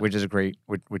 Right, Yeah.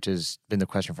 which has been the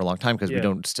question for a long time because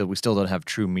Yeah. we still don't have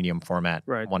true medium format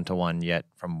Right. 1-to-1 yet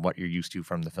from what you're used to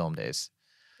from the film days.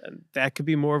 And that could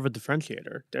be more of a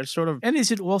differentiator. They're sort of And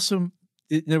is it also,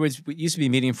 in other words, it used to be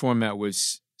medium format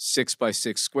was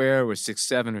 6x6 square or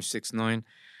 6.7 or 6.9.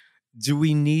 Do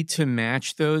we need to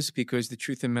match those? Because the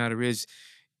truth of the matter is,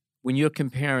 when you're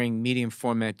comparing medium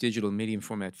format digital, medium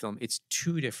format film, it's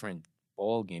two different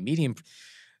ballgame.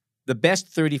 The best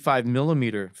 35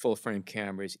 millimeter full frame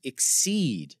cameras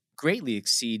greatly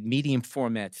exceed medium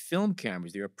format film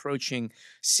cameras. They're approaching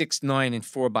 6.9 and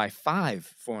 4x5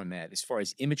 format as far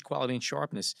as image quality and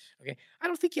sharpness. Okay, I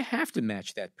don't think you have to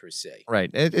match that per se. Right.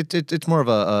 It's more of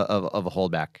a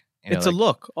holdback. it's a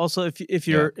look. Also, if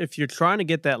you're trying to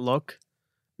get that look,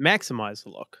 maximize the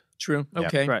look. True. Yeah.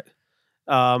 Okay. Right.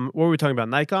 What were we talking about?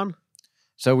 Nikon?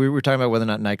 So we were talking about whether or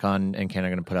not Nikon and Canon are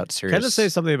going to put out serious. Can I just say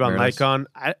something about mirrorless. Nikon?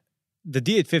 The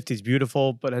D850 is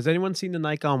beautiful, but has anyone seen the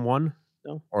Nikon 1?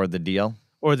 No. Or the DL.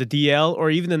 Or the DL, or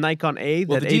even the Nikon A?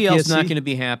 Well, that the DL is not APS-C? going to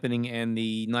be happening, and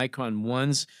the Nikon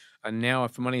ones And now,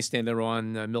 from what I understand, they're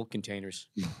on milk containers.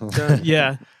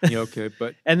 Yeah. Yeah, okay,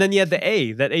 but And then you had that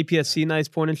APS-C nice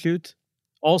point and shoot,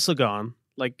 also gone.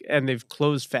 And they've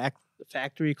closed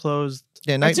factory closed.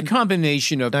 Yeah, it's a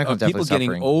combination of Nikon's people definitely getting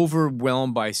suffering.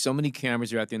 overwhelmed by so many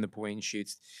cameras are out there in the point and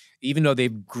shoots. Even though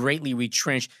they've greatly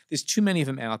retrenched, there's too many of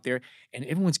them out there, and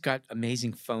everyone's got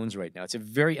amazing phones right now. It's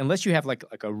unless you have like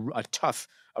a tough,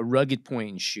 a rugged point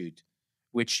and shoot,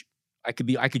 which I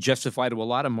could justify to a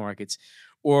lot of markets,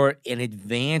 or an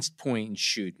advanced point and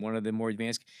shoot, one of the more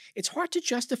advanced. It's hard to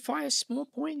justify a small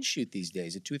point and shoot these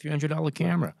days, a $200-300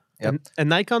 camera. Yep. And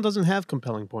Nikon doesn't have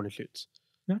compelling point and shoots.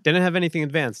 No. They didn't have anything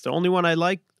advanced. The only one I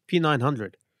like,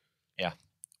 P900. Yeah.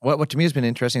 What to me has been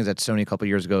interesting is that Sony a couple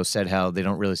years ago said how they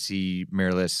don't really see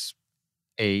mirrorless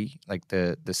like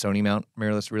the Sony mount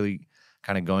mirrorless really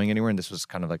kind of going anywhere. And this was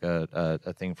kind of like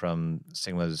a thing from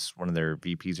Sigma's, one of their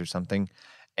VPs or something.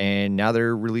 And now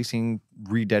they're releasing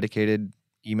rededicated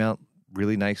E-mount,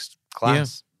 really nice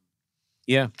class.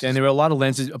 Yeah, and there were a lot of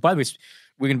lenses. By the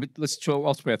way, let's talk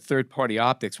also about third-party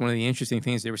optics. One of the interesting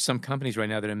things, there are some companies right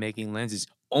now that are making lenses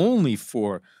only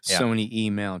for Sony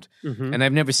E-mount, and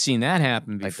I've never seen that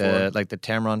happen before. Like the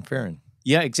Tamron Farron.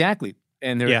 Yeah, exactly.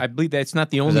 And I believe that's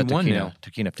not the Or is only that one Tokina? now.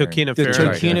 Tokina The Farron. The Farron.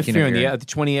 Tokina Tokina Farron, Farron. the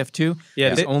 20F2.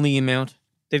 Yeah, It's only E-mount.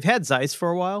 They've had Zeiss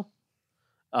for a while,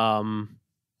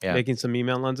 Yeah. making some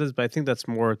E-mount lenses, but I think that's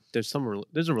more. There's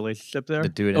a relationship there. The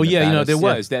dude. Oh yeah, there Yeah.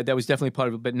 was that was definitely part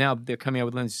of it. But now they're coming out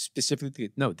with lenses specifically.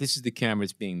 No, this is the camera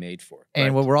it's being made for.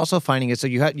 And what we're also finding is, so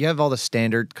you have all the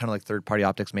standard kind of like third-party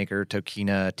optics maker,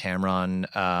 Tokina, Tamron,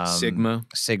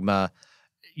 Sigma.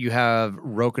 You have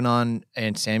Rokinon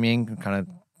and Samyang, kind of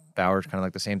Bauer's kind of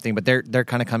like the same thing, but they're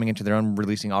kind of coming into their own,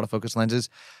 releasing autofocus lenses.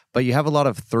 But you have a lot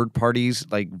of third parties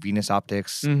like Venus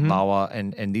Optics, Laowa,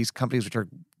 and these companies which are,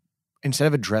 instead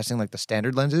of addressing like the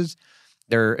standard lenses,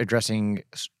 they're addressing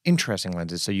interesting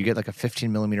lenses. So you get like a 15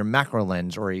 millimeter macro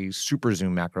lens or a super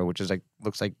zoom macro, which is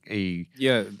looks like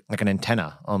like an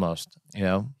antenna almost,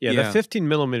 Yeah, Yeah. the 15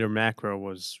 millimeter macro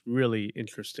was really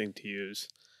interesting to use.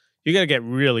 You got to get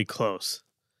really close.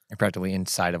 You're practically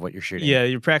inside of what you're shooting. Yeah,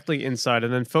 you're practically inside,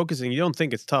 and then focusing. You don't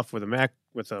think it's tough with a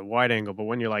wide angle, but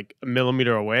when you're like a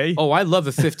millimeter away, Oh, I love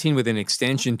a 15 with an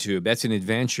extension tube. That's an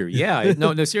adventure. Yeah,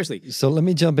 no, seriously. So let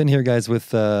me jump in here, guys,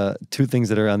 with two things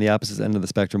that are on the opposite end of the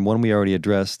spectrum. One we already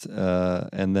addressed,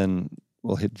 and then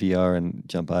we'll hit VR and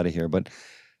jump out of here. But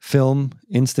film,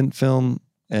 instant film,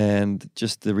 and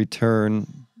just the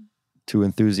return to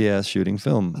enthusiasts shooting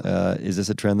film. Is this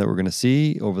a trend that we're going to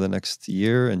see over the next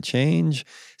year and change?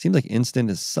 Seems like instant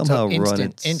is somehow run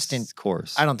its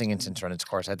course. I don't think instant's run its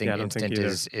course. I think I don't think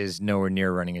instant is nowhere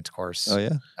near running its course. Oh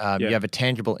yeah, You have a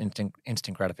tangible instant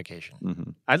gratification. mm-hmm.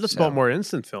 I just bought more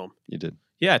instant film. You did.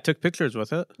 Yeah, I took pictures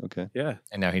with it. Okay, Yeah,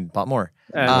 And now he bought more.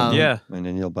 and yeah. and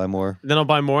then you'll buy more. Then I'll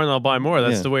buy more, and I'll buy more.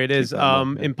 That's Yeah, the way it is. keep buying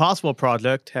more, yeah. Impossible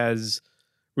Project has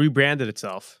rebranded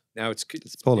itself. Now it's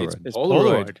Polaroid. It's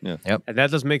Polaroid. Yeah. Yep. And that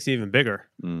just makes it even bigger.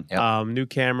 Yep. New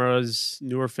cameras,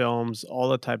 newer films, all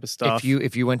that type of stuff.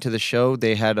 If you went to the show,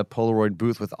 they had a Polaroid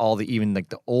booth with all the even like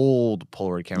the old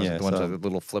Polaroid cameras, Yeah, like the ones so- with the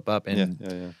little flip up. And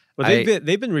Yeah. But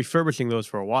they've been refurbishing those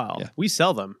for a while. Yeah. We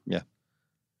sell them. Yeah.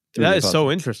 That is so Impossible.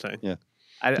 interesting. Yeah.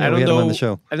 I Yeah, don't we had them know. on the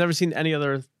show. I've never seen any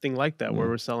other thing like that where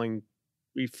Mm. we're selling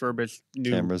refurbished new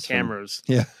Cameras cameras.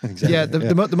 from- Yeah, exactly. yeah,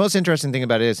 the most interesting thing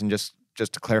about it is, and just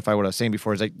to clarify what I was saying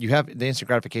before, is like you have the instant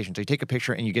gratification. So you take a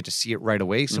picture and you get to see it right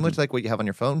away, similar to like what you have on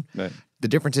your phone. Right. The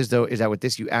difference is though is that with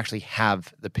this you actually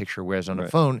have the picture, whereas on a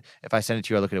Right. phone, if I send it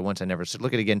to you, I look at it once, I never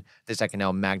look at it again. This I can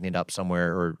now magnet up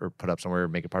somewhere or put up somewhere, or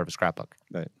make it part of a scrapbook.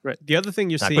 Right. The other thing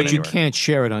you're Not seeing, going But you anywhere. can't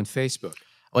share it on Facebook.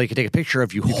 Well, you can take a picture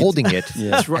of you holding it,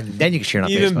 Yeah. and then you can share it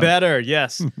on even Facebook. better,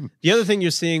 yes. The other thing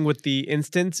you're seeing with the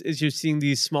instants is you're seeing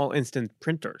these small instant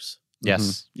printers,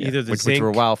 Yes, Yeah. either the which zinc,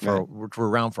 were which were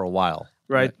around for a while.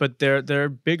 right? But they're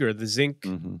bigger. The zinc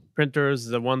Mm-hmm. printers,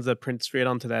 the ones that print straight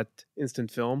onto that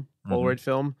instant film, Mm-hmm. Polaroid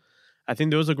film, I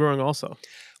think those are growing also.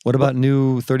 What about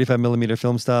new 35 millimeter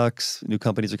film stocks? New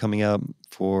companies are coming out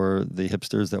for the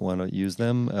hipsters that want to use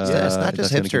them. Yeah, it's not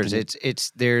just that's gonna hipsters. continue.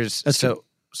 It's there's That's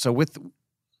so with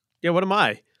Yeah, what am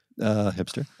I?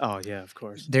 Hipster. Oh yeah, of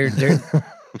course. they're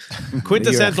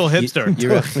Quintessential hipster.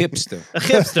 You're a hipster. A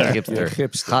hipster. You're a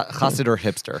hipster. Chassid or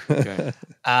hipster. Okay.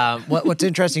 What's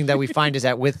interesting that we find is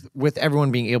that with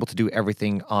everyone being able to do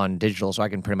everything on digital, so I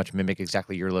can pretty much mimic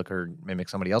exactly your look or mimic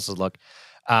somebody else's look,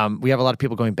 we have a lot of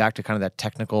people going back to kind of that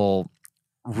technical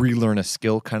relearn a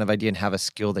skill kind of idea and have a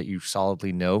skill that you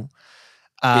solidly know.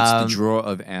 It's the draw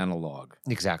of analog.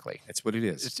 Exactly. That's what it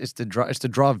is. It's the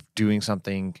draw of doing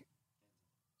something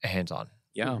hands on.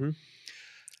 Yeah. Mhm.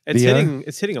 It's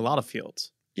VR? hitting a lot of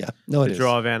fields. Yeah. No, it The is.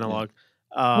 draw of analog.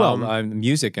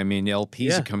 Music. I mean,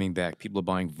 LPs are coming back. People are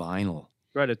buying vinyl.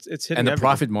 Right. It's hitting and the everything.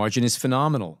 profit margin is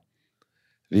phenomenal.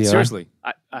 VR? Seriously.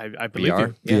 I believe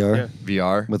VR? you. VR?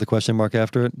 VR. With a question mark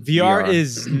after it? VR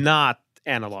is not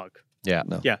analog. Yeah.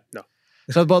 No. Yeah, no.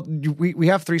 So we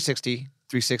have 360.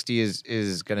 360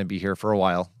 is going to be here for a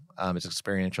while. It's an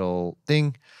experiential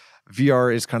thing.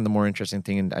 VR is kind of the more interesting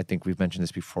thing, and I think we've mentioned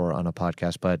this before on a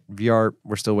podcast, but VR,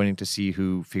 we're still waiting to see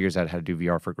who figures out how to do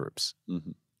VR for groups.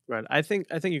 Mm-hmm. Right. I think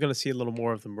you're going to see a little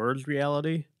more of the merged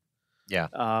reality. Yeah.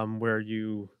 Where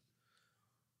you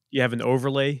have an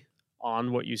overlay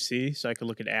on what you see. So I could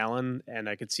look at Alan and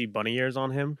I could see bunny ears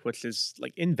on him, which is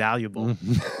like invaluable.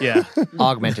 Mm-hmm. Yeah.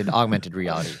 Augmented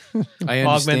reality. I understand.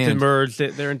 Augmented merged.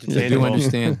 They're interchangeable. I do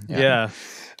understand. Yeah.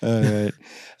 All right.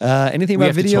 Anything We about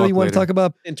have to video talk you want to later. talk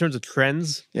about? In terms of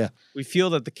trends, Yeah. we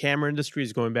feel that the camera industry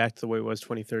is going back to the way it was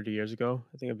 20, 30 years ago.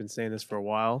 I think I've been saying this for a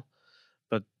while.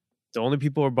 But the only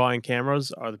people who are buying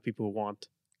cameras are the people who want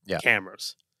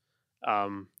cameras.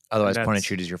 Otherwise, point and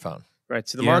shoot is your phone. Right.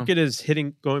 So the market is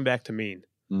going back to mean.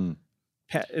 Mm,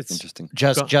 It's interesting.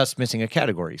 Just missing a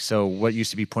category. So what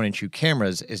used to be point and shoot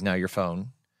cameras is now your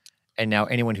phone. And now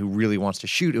anyone who really wants to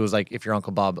shoot, it was like if your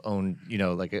Uncle Bob owned,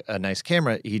 like a nice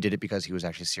camera, he did it because he was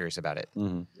actually serious about it.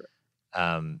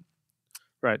 Mm-hmm.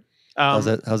 Right. How's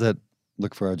that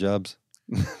look for our jobs?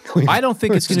 I don't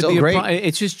think it's going to Still be great.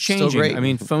 It's just Still changing. great. I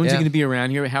mean, phones are Yeah. going to be around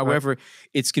here. However,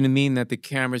 it's going to mean that the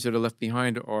cameras that are left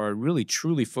behind are really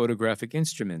truly photographic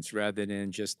instruments rather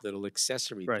than just little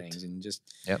accessory things. And just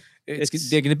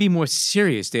they're going to be more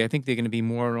serious. I think they're going to be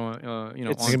more They're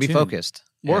going to be focused.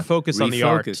 More focused on the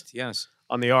art. Yes.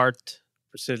 On the art,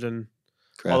 precision,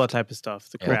 Craft. all that type of stuff.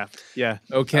 The craft. Yeah.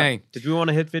 Okay. Did we want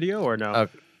to hit video or no?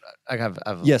 I have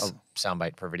a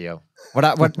soundbite for video.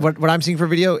 What I'm seeing for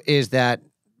video is that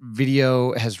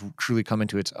video has truly come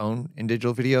into its own in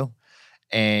digital video,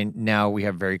 and now we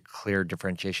have very clear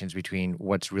differentiations between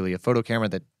what's really a photo camera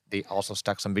that they also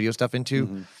stuck some video stuff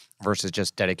into versus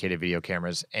just dedicated video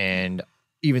cameras. And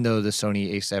even though the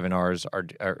Sony A7Rs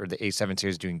or the A7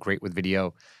 series is doing great with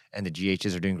video, and the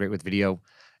GHs are doing great with video,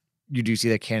 you do see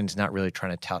that Canon's not really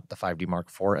trying to tout the 5D Mark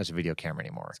IV as a video camera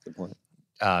anymore. That's a good point.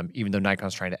 Even though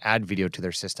Nikon's trying to add video to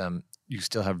their system, you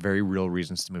still have very real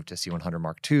reasons to move to C100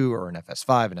 Mark II or an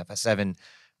FS5, an FS7,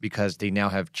 because they now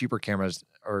have cheaper cameras,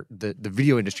 or the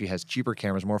video industry has cheaper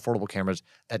cameras, more affordable cameras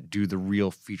that do the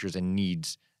real features and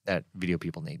needs that video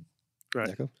people need. Right.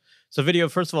 Echo? So video,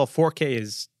 first of all, 4K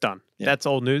is done. Yeah. That's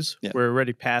old news. Yeah. We're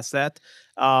already past that.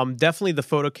 Definitely the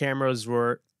photo cameras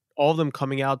all of them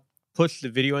coming out, pushed the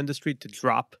video industry to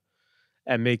drop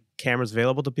and make cameras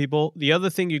available to people. The other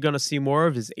thing you're going to see more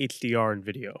of is HDR in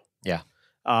video. Yeah.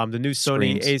 The new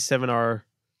Sony Screens. A7R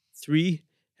III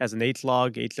has an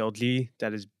H-Log HLG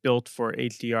that is built for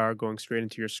HDR going straight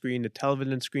into your screen. The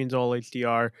television screen's all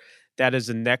HDR. That is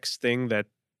the next thing that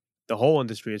the whole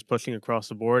industry is pushing across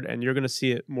the board, and you're going to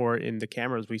see it more in the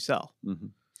cameras we sell. Mm-hmm.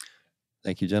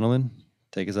 Thank you, gentlemen.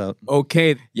 Take us out.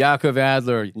 Okay, Yaakov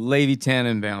Adler, Levi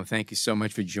Tannenbaum, thank you so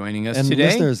much for joining us And today.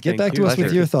 listeners, get Thank back to you. us with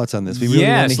Pleasure. your thoughts on this. We really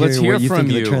Yes, want to let's hear hear what you from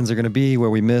think you. the trends are going to be, where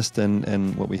we missed,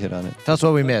 and what we hit on it. Tell us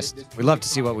what we missed. We'd love to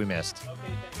see what we missed.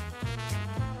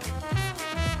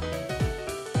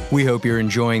 We hope you're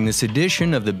enjoying this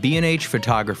edition of the B&H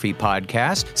Photography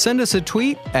Podcast. Send us a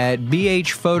tweet at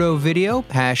BHPhotoVideo,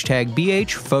 hashtag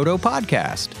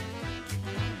BHPhotoPodcast.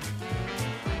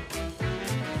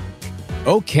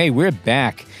 Okay, we're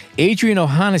back. Adrian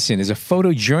Ohannesson is a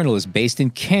photojournalist based in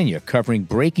Kenya, covering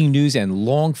breaking news and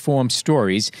long-form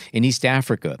stories in East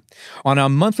Africa. On our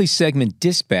monthly segment,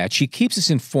 Dispatch, she keeps us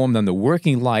informed on the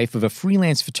working life of a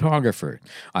freelance photographer.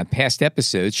 On past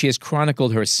episodes, she has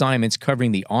chronicled her assignments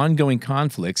covering the ongoing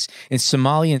conflicts in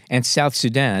Somalia and South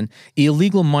Sudan,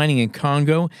 illegal mining in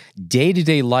Congo,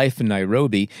 day-to-day life in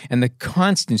Nairobi, and the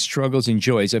constant struggles and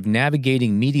joys of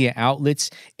navigating media outlets,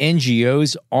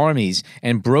 NGOs, armies,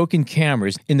 and broken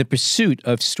cameras in the pursuit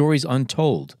of stories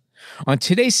untold. On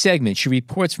today's segment, she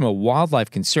reports from a wildlife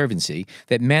conservancy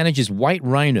that manages white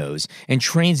rhinos and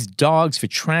trains dogs for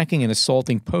tracking and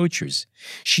assaulting poachers.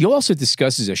 She also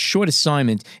discusses a short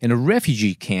assignment in a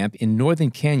refugee camp in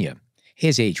northern Kenya.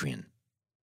 Here's Adrian.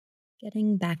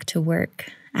 Getting back to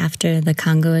work after the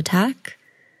Congo attack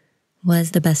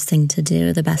was the best thing to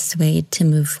do, the best way to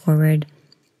move forward,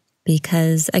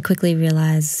 because I quickly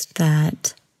realized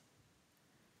that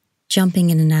jumping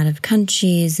in and out of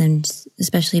countries, and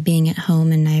especially being at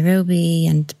home in Nairobi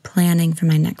and planning for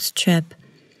my next trip,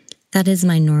 that is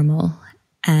my normal.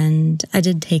 And I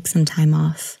did take some time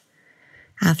off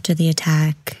after the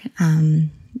attack.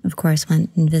 Of course, went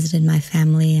and visited my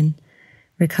family and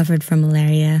recovered from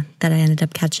malaria that I ended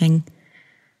up catching.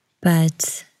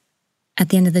 But at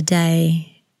the end of the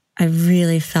day, I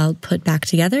really felt put back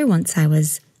together once I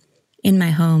was in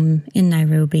my home in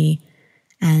Nairobi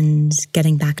and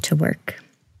getting back to work.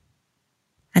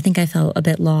 I think I felt a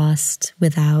bit lost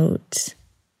without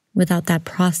that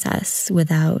process,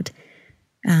 without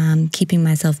keeping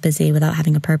myself busy, without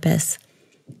having a purpose.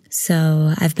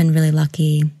 So I've been really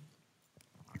lucky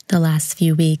the last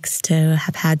few weeks to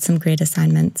have had some great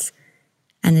assignments.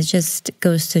 And it just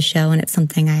goes to show, and it's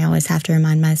something I always have to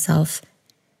remind myself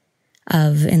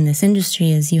of in this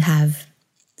industry, is you have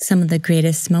some of the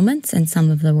greatest moments and some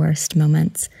of the worst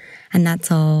moments. And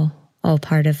that's all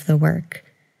part of the work.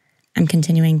 I'm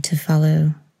continuing to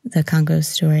follow the Congo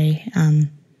story.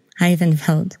 I even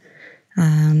felt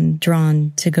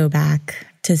drawn to go back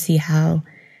to see how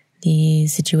the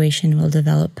situation will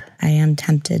develop. I am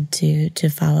tempted to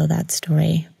follow that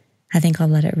story. I think I'll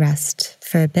let it rest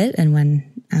for a bit, and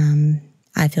when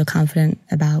I feel confident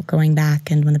about going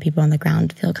back, and when the people on the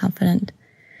ground feel confident,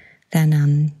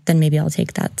 then maybe I'll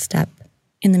take that step.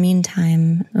 In the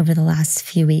meantime, over the last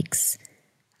few weeks,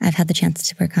 I've had the chance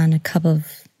to work on a couple of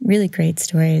really great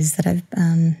stories that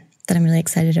I'm really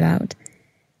excited about.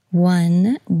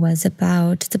 One was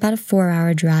it's about a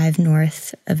 4-hour drive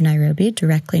north of Nairobi,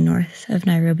 directly north of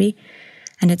Nairobi,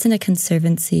 and it's in a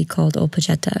conservancy called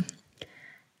Olpejeta.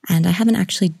 And I haven't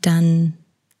actually done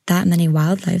that many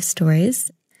wildlife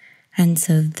stories, and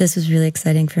so this was really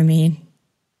exciting for me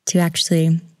to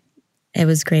actually. It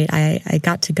was great. I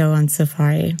got to go on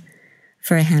safari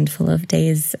for a handful of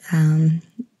days,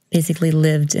 basically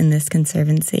lived in this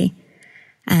conservancy.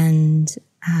 And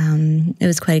it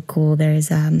was quite cool.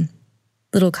 There's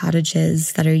little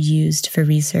cottages that are used for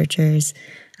researchers,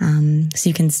 so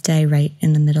you can stay right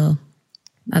in the middle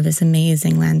of this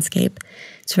amazing landscape.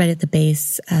 It's right at the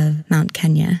base of Mount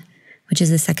Kenya, which is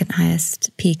the second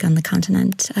highest peak on the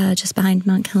continent, just behind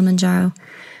Mount Kilimanjaro.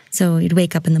 So you'd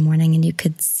wake up in the morning and you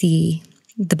could see,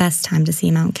 the best time to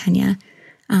see Mount Kenya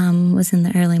was in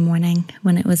the early morning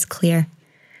when it was clear.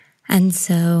 And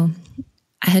so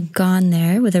I had gone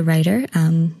there with a writer.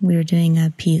 We were doing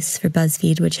a piece for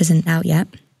BuzzFeed, which isn't out yet,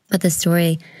 but the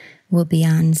story will be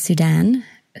on Sudan,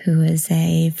 who is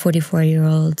a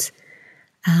 44-year-old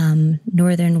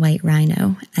northern white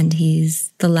rhino, and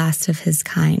he's the last of his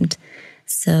kind.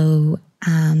 So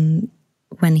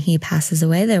when he passes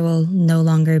away, there will no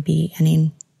longer be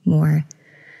any more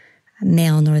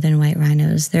male northern white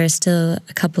rhinos. There are still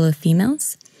a couple of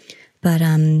females, but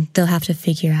they'll have to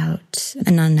figure out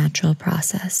a non-natural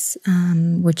process,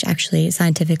 which actually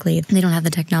scientifically, they don't have the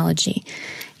technology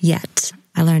yet.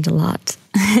 I learned a lot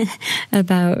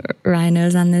about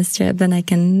rhinos on this trip, and I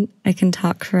can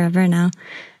talk forever now.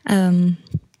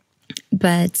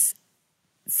 But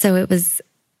so it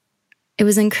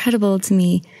was incredible to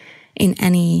me in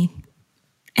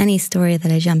any story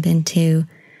that I jump into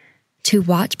to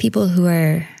watch people who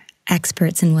are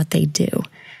experts in what they do.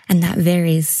 And that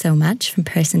varies so much from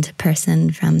person to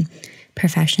person, from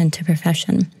profession to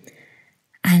profession.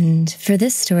 And for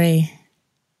this story,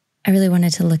 I really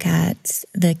wanted to look at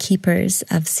the keepers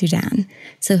of Sudan.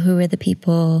 So who are the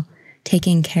people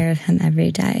taking care of him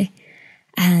every day?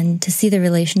 And to see the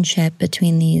relationship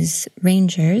between these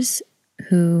rangers,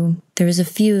 who there was a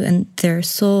few, and their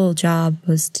sole job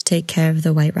was to take care of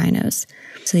the white rhinos.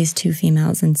 So these two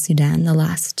females in Sudan, the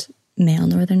last male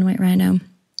northern white rhino.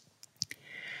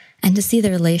 And to see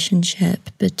the relationship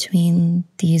between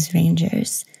these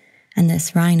rangers and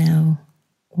this rhino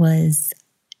was,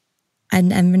 I've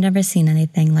never seen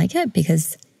anything like it,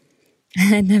 because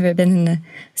I'd never been in a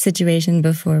situation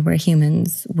before where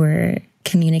humans were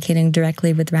communicating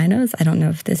directly with rhinos. I don't know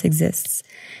if this exists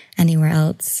anywhere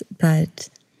else, but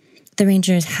the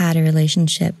rangers had a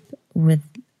relationship with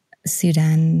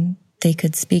Sudan. They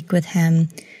could speak with him.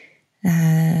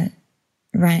 The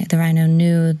rhino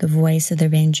knew the voice of the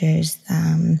rangers.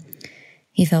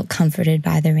 He felt comforted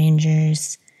by the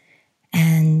rangers,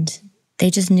 and they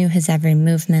just knew his every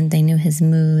movement. They knew his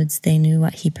moods. They knew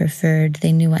what he preferred.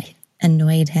 They knew what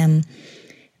annoyed him.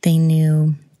 They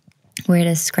knew where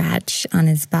to scratch on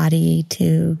his body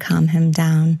to calm him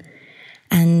down.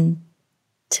 And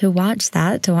to watch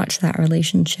that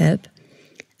relationship,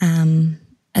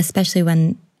 especially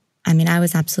when, I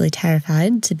was absolutely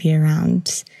terrified to be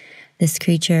around this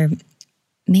creature,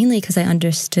 mainly because I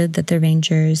understood that the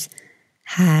rangers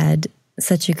had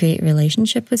such a great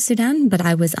relationship with Sudan, but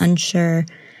I was unsure,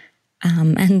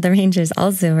 and the rangers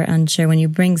also were unsure, when you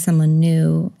bring someone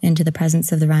new into the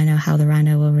presence of the rhino, how the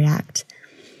rhino will react.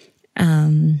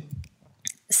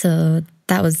 So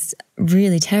that was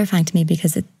really terrifying to me,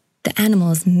 because the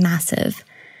animal is massive,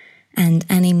 and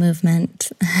any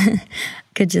movement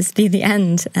could just be the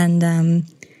end. And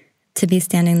to be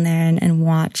standing there and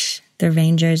watch the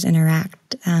rangers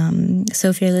interact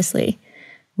so fearlessly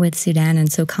with Sudan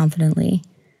and so confidently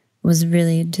was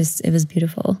really it was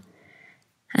beautiful.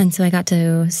 And so I got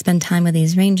to spend time with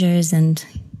these rangers and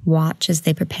watch as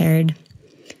they prepared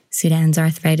Sudan's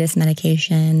arthritis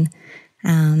medication,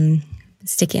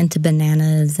 stick it into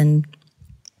bananas and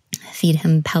feed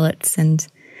him pellets and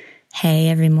hay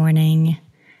every morning,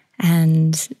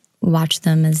 and watch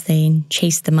them as they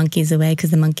chased the monkeys away,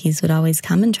 because the monkeys would always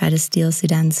come and try to steal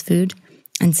Sudan's food.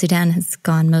 And Sudan has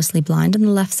gone mostly blind on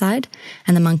the left side,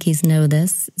 and the monkeys know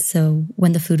this. So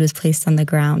when the food was placed on the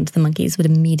ground, the monkeys would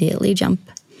immediately jump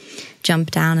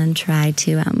down and try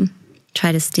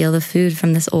to steal the food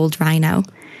from this old rhino.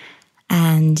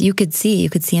 And you could see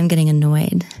him getting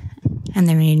annoyed, and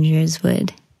the rangers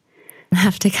would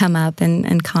have to come up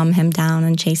and calm him down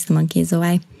and chase the monkeys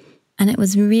away. And it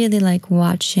was really like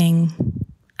I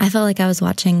felt like I was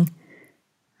watching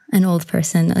an old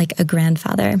person, like a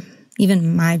grandfather,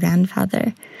 even my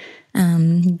grandfather,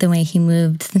 the way he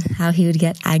moved, how he would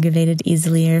get aggravated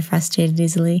easily or frustrated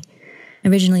easily.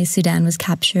 Originally, Sudan was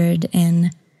captured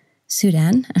in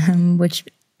Sudan, which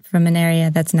from an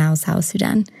area that's now South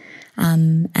Sudan,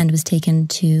 and was taken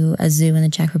to a zoo in the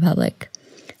Czech Republic.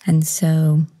 And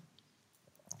so,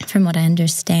 from what I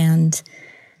understand,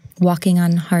 walking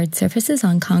on hard surfaces,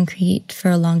 on concrete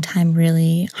for a long time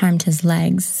really harmed his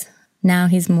legs. Now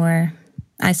he's more,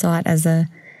 I saw it as a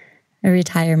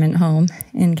retirement home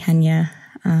in Kenya,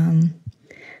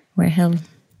 where he'll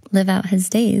live out his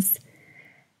days.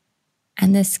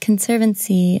 And this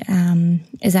conservancy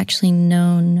is actually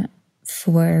known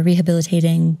for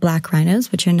rehabilitating black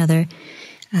rhinos, which are another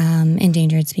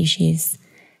endangered species.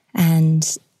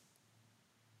 And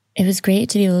it was great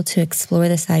to be able to explore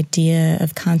this idea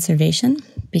of conservation,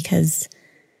 because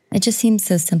it just seems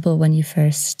so simple when you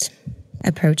first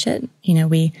approach it. You know,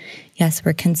 we're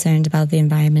concerned about the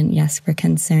environment. Yes, we're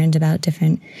concerned about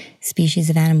different species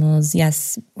of animals.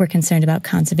 Yes, we're concerned about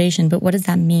conservation, but what does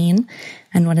that mean?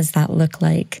 And what does that look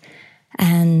like?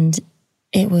 And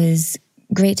it was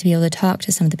great to be able to talk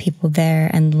to some of the people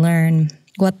there and learn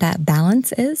what that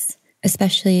balance is,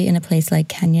 especially in a place like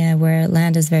Kenya, where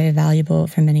land is very valuable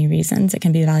for many reasons. It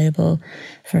can be valuable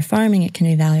for farming. It can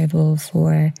be valuable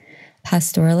for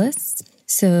pastoralists.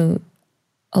 So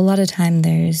a lot of time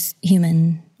there's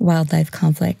human-wildlife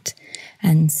conflict.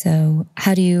 And so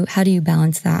how do you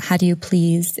balance that? How do you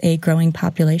please a growing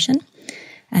population?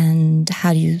 And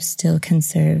how do you still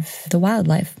conserve the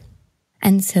wildlife?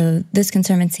 And so this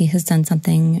conservancy has done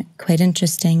something quite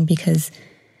interesting, because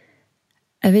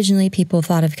originally people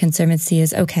thought of conservancy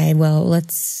as, okay, well,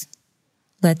 let's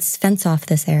fence off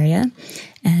this area,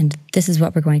 and this is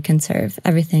what we're going to conserve.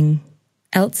 Everything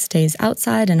else stays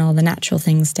outside and all the natural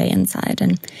things stay inside,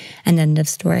 and end of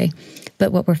story.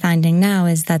 But what we're finding now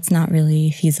is that's not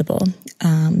really feasible,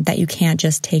 that you can't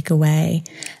just take away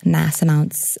mass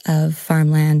amounts of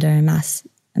farmland or mass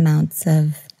amounts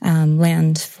of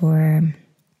land for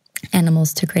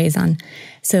animals to graze on.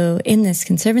 So in this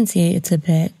conservancy, it's a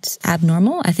bit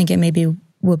abnormal. I think it maybe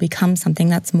will become something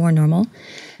that's more normal,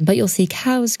 but you'll see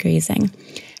cows grazing.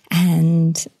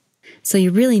 And so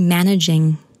you're really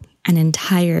managing an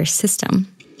entire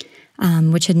system,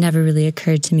 which had never really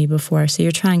occurred to me before. So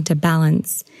you're trying to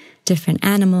balance different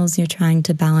animals, you're trying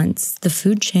to balance the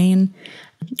food chain,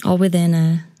 all within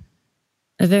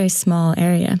a very small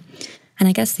area. And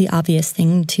I guess the obvious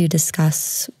thing to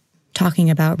discuss talking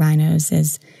about rhinos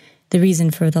is the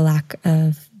reason for the lack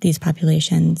of these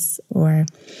populations, or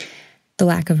the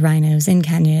lack of rhinos in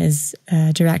Kenya, is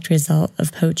a direct result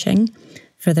of poaching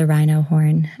for the rhino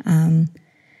horn.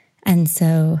 And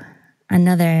so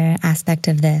another aspect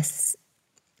of this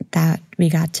that we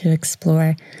got to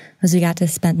explore was we got to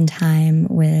spend time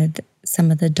with some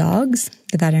of the dogs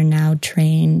that are now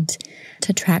trained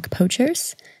to track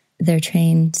poachers. They're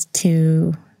trained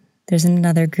to, there's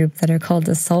another group that are called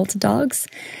assault dogs.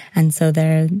 And so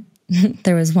there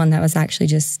was one that was actually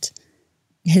just,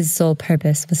 his sole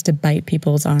purpose was to bite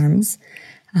people's arms.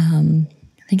 I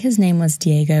think his name was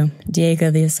Diego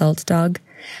the assault dog.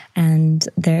 And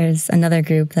there's another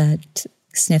group that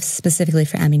sniffs specifically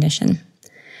for ammunition.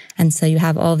 And so you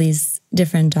have all these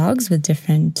different dogs with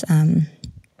different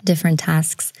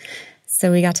tasks.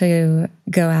 So we got to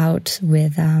go out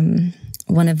with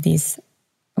one of these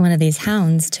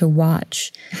hounds to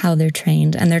watch how they're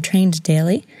trained, and they're trained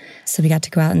daily. So we got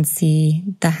to go out and see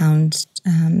the hound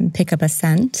pick up a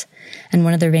scent, and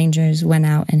one of the rangers went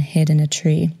out and hid in a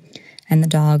tree, and the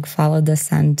dog followed the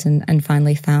scent and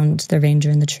finally found the ranger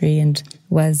in the tree and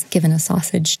was given a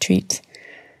sausage treat.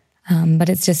 But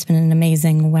it's just been an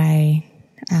amazing way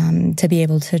to be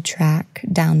able to track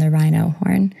down the rhino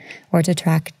horn or to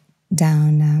track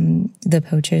down the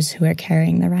poachers who are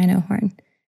carrying the rhino horn.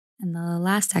 And the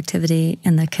last activity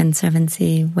in the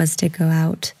Conservancy was to go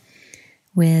out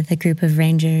with a group of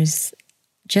rangers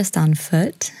just on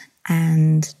foot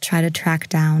and try to track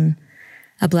down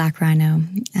a black rhino.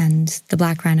 And the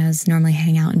black rhinos normally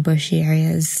hang out in bushy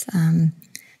areas.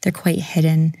 They're quite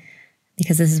hidden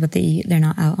because this is what they eat. They're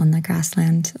not out on the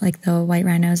grassland like the white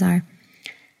rhinos are.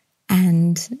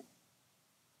 And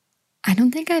I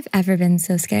don't think I've ever been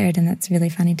so scared, and that's really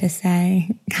funny to say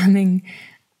coming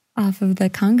off of the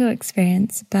Congo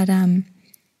experience. But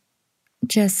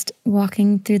just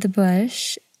walking through the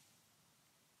bush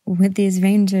with these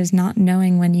rangers, not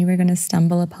knowing when you were going to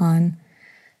stumble upon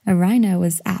a rhino,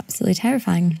 was absolutely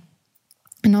terrifying.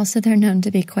 And also they're known to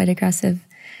be quite aggressive.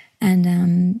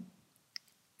 And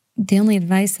the only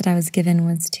advice that I was given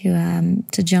was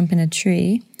to jump in a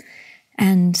tree.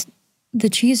 And the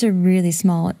trees are really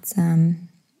small. It's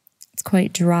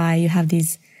quite dry. You have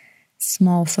these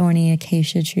small thorny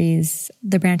acacia trees.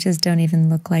 The branches don't even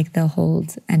look like they'll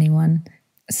hold anyone.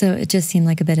 So it just seemed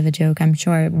like a bit of a joke. I'm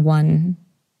sure one,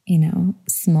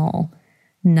 small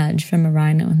nudge from a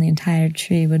rhino and the entire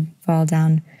tree would fall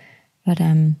down. But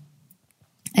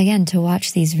again, to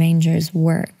watch these rangers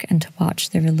work and to watch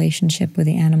their relationship with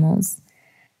the animals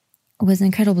was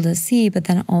incredible to see, but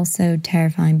then also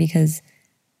terrifying because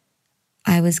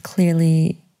I was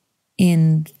clearly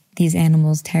in these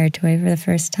animals' territory for the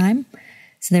first time.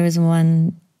 So there was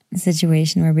one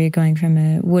situation where we were going from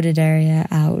a wooded area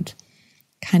out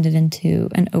kind of into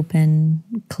an open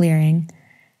clearing,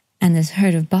 and this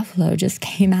herd of buffalo just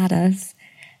came at us.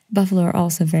 Buffalo are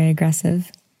also very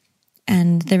aggressive.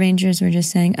 And the rangers were just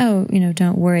saying, oh,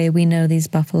 don't worry, we know these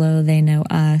buffalo, they know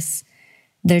us.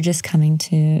 They're just coming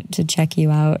to check you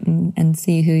out and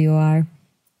see who you are.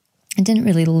 It didn't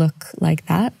really look like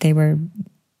that. They were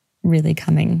really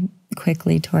coming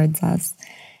quickly towards us.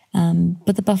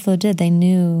 But the buffalo did. They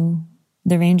knew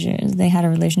the rangers. They had a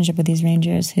relationship with these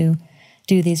rangers who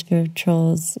do these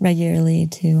patrols regularly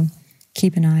to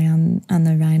keep an eye on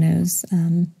the rhinos.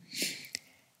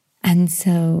 And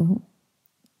so,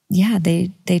 yeah,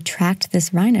 they tracked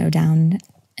this rhino down,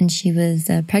 and she was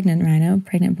a pregnant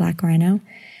black rhino,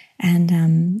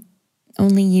 and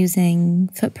only using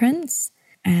footprints.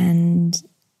 And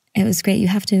it was great. You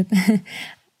have to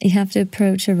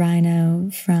approach a rhino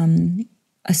from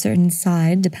a certain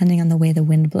side, depending on the way the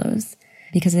wind blows,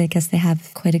 because I guess they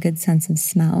have quite a good sense of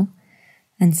smell.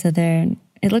 And so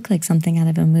it looked like something out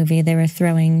of a movie. They were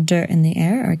throwing dirt in the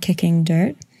air or kicking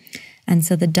dirt. And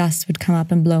so the dust would come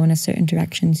up and blow in a certain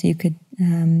direction, so you could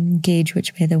gauge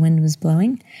which way the wind was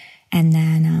blowing. And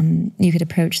then you could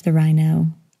approach the rhino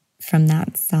from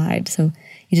that side. So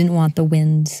you didn't want the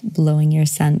wind blowing your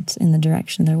scent in the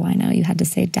direction of the rhino. You had to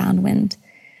stay downwind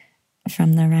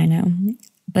from the rhino.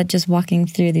 But just walking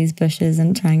through these bushes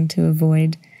and trying to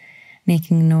avoid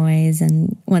making noise.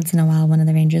 And once in a while, one of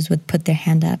the rangers would put their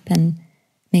hand up and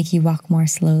make you walk more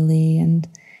slowly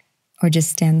or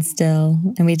just stand still.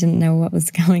 And we didn't know what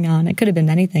was going on. It could have been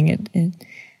anything. It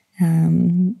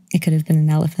could have been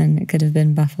an elephant. It could have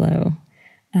been buffalo.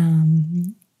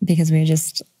 Because we were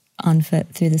just on foot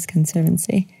through this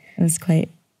conservancy. It was quite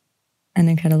an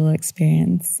incredible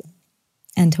experience.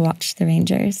 And to watch the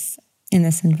rangers in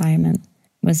this environment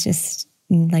was just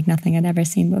like nothing I'd ever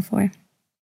seen before.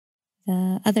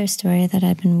 The other story that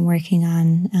I've been working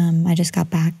on, I just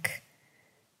got back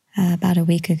about a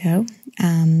week ago,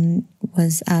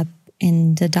 was up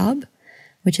in Dadaab,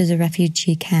 which is a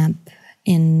refugee camp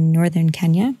in northern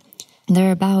Kenya. And there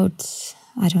are about,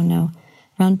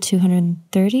 around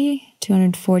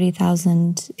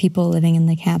 240,000 people living in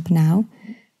the camp now,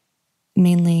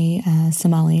 mainly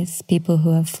Somalis, people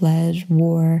who have fled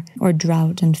war or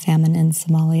drought and famine in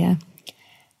Somalia.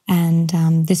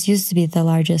 And this used to be the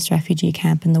largest refugee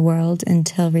camp in the world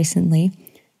until recently.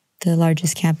 The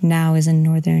largest camp now is in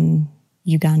northern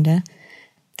Uganda.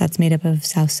 That's made up of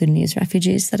South Sudanese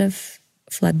refugees that have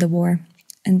fled the war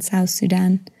in South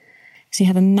Sudan. So you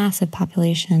have a massive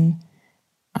population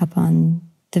up on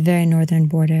the very northern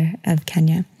border of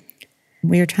Kenya.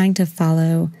 We were trying to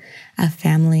follow a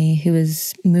family who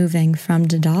was moving from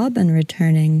Dadaab and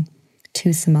returning to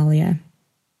Somalia.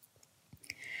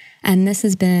 And this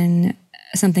has been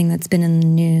something that's been in the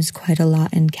news quite a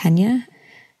lot in Kenya.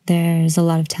 There's a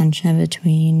lot of tension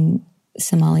between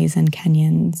Somalis and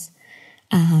Kenyans.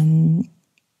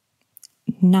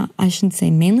 I shouldn't say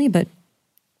mainly, but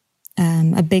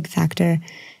a big factor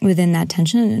within that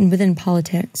tension and within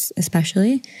politics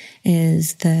especially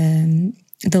is the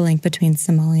link between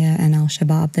Somalia and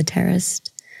Al-Shabaab, the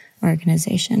terrorist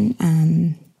organization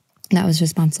that was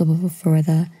responsible for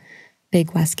the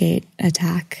big Westgate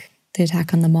attack, the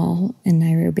attack on the mall in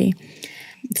Nairobi.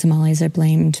 Somalis are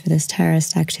blamed for this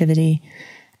terrorist activity,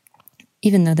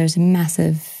 even though there's a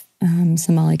massive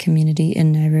Somali community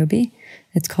in Nairobi.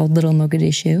 It's called Little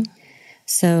Mogadishu.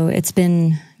 So it's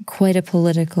been quite a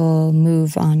political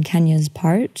move on Kenya's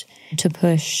part to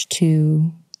push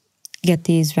to get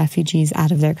these refugees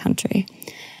out of their country.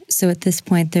 So at this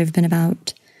point, there have been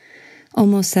about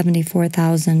almost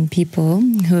 74,000 people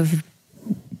who have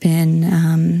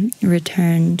been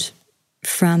returned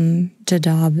from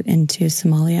Dadaab into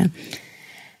Somalia.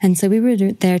 And so we were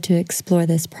there to explore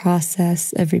this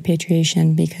process of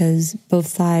repatriation because both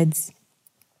sides,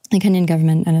 the Kenyan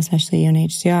government and especially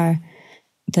UNHCR,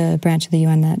 the branch of the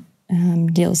UN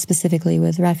that deals specifically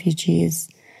with refugees,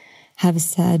 have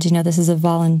said, this is a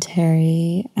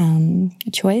voluntary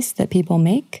choice that people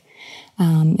make.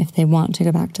 If they want to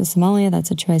go back to Somalia,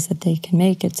 that's a choice that they can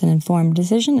make. It's an informed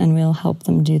decision, and we'll help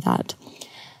them do that.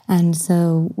 And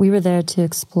so we were there to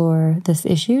explore this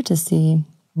issue, to see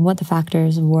what the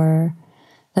factors were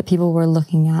that people were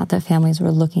looking at, that families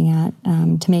were looking at,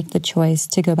 to make the choice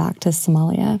to go back to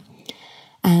Somalia.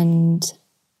 And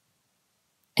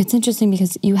it's interesting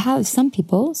because you have some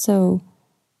people, so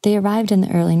they arrived in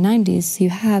the early 90s, so you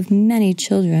have many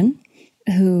children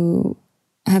who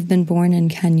have been born in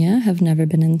Kenya, have never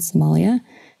been in Somalia.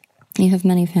 You have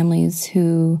many families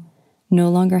who no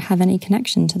longer have any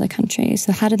connection to the country.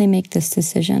 So how do they make this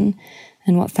decision?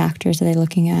 And what factors are they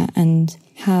looking at? And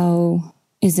how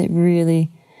is it really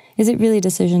a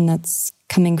decision that's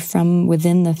coming from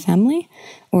within the family?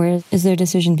 Or is their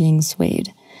decision being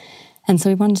swayed? And so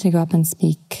we wanted to go up and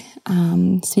speak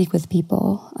with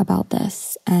people about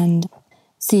this and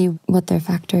see what their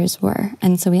factors were.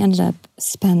 And so we ended up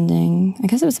spending, I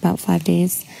guess it was about 5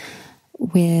 days,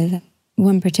 with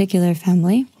one particular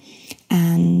family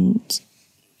and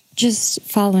just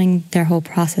following their whole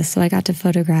process. So I got to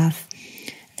photograph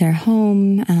their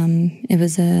home. It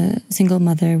was a single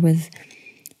mother with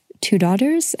 2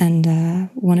 daughters and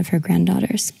one of her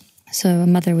granddaughters. So a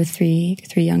mother with three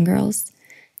young girls.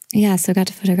 Yeah, so I got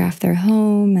to photograph their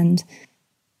home and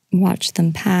watch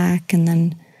them pack and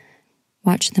then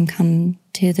watch them come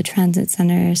to the transit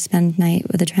center, spend night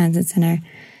with the transit center.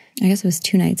 I guess it was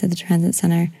 2 nights at the transit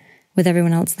center with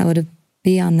everyone else that would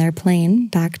be on their plane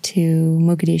back to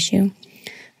Mogadishu,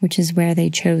 which is where they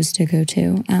chose to go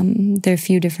to. There are a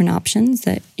few different options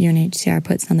that UNHCR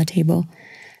puts on the table,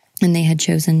 and they had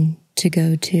chosen to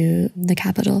go to the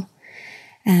capital.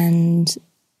 And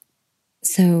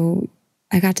so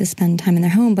I got to spend time in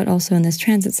their home, but also in this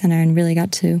transit center, and really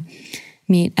got to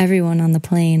meet everyone on the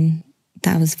plane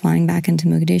that was flying back into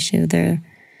Mogadishu. There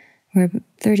were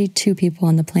 32 people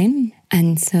on the plane.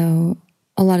 And so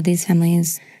a lot of these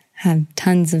families have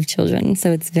tons of children.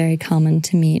 So it's very common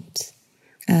to meet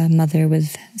a mother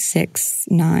with 6,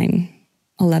 9,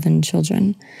 11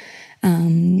 children.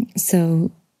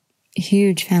 So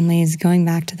huge families going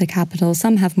back to the capital.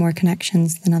 Some have more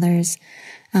connections than others.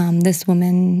 This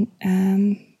woman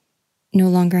no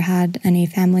longer had any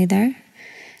family there,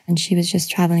 and she was just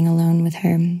traveling alone with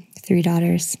her 3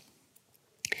 daughters.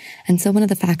 And so one of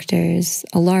the factors,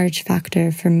 a large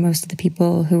factor for most of the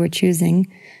people who were choosing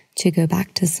to go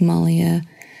back to Somalia,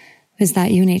 was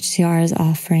that UNHCR is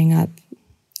offering up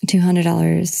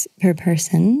 $200 per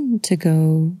person to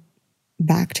go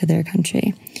back to their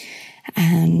country.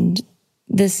 And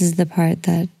this is the part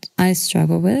that I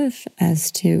struggle with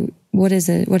as to what is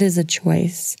a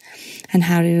choice, and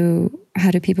how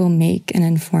do people make an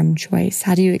informed choice?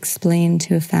 How do you explain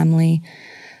to a family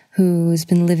who's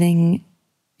been living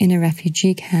in a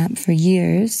refugee camp for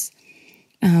years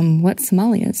what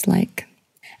Somalia is like?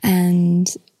 And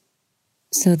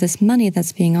so this money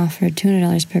that's being offered,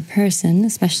 $200 per person,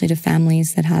 especially to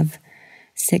families that have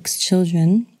 6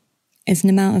 children, is an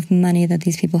amount of money that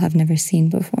these people have never seen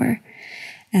before.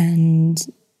 And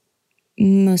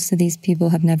most of these people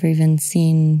have never even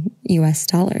seen US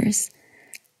dollars.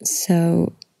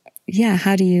 So, yeah,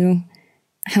 how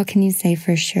can you say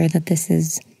for sure that this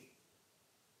is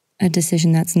a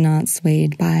decision that's not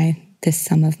swayed by this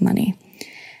sum of money?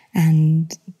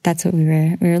 And that's what we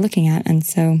were looking at. And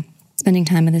so spending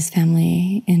time with this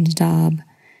family in Dadaab,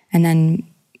 and then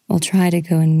we'll try to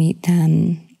go and meet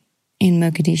them in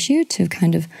Mogadishu to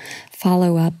kind of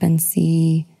follow up and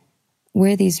see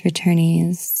where these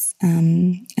returnees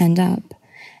end up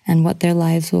and what their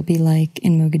lives will be like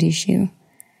in Mogadishu.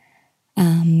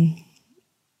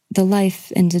 The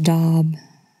life in Dadaab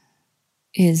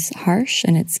is harsh,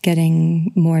 and it's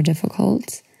getting more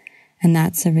difficult. And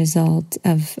that's a result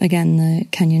of, again, the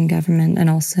Kenyan government and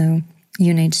also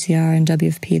UNHCR and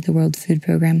WFP, the World Food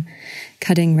Program,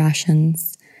 cutting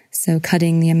rations. So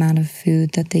cutting the amount of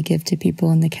food that they give to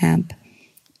people in the camp,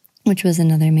 which was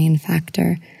another main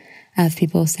factor of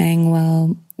people saying,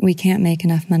 well, we can't make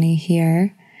enough money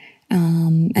here,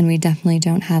 and we definitely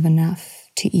don't have enough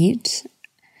to eat.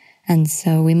 And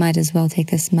so we might as well take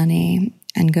this money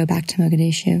and go back to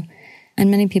Mogadishu.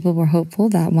 And many people were hopeful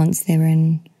that once they were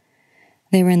in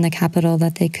the capital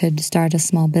that they could start a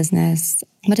small business.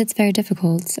 But it's very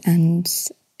difficult, and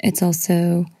it's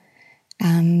also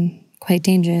quite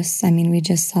dangerous. I mean, we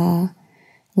just saw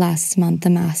last month a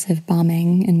massive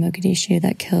bombing in Mogadishu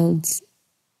that killed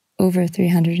over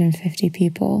 350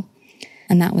 people.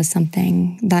 And that was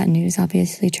something, that news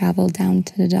obviously traveled down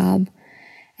to Dadaab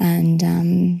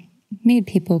and made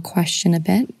people question a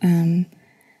bit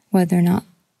whether or not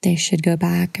they should go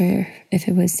back or if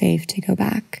it was safe to go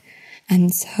back.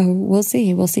 And so we'll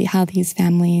see. We'll see how these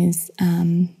families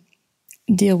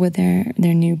deal with their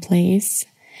new place,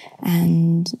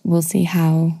 and we'll see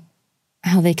how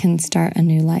they can start a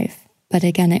new life. But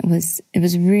again, it was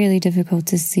really difficult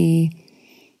to see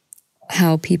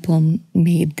how people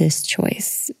made this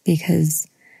choice, because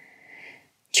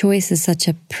choice is such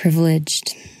a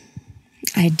privileged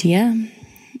idea.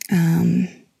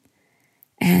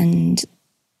 And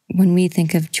when we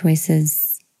think of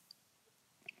choices,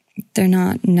 they're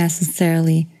not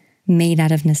necessarily made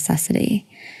out of necessity.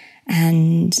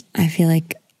 And I feel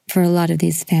like for a lot of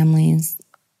these families,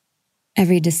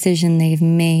 every decision they've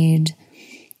made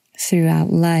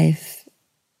throughout life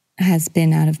has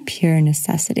been out of pure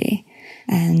necessity.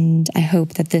 And I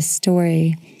hope that this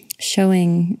story,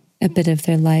 showing a bit of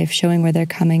their life, showing where they're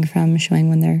coming from, showing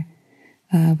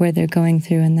where they're going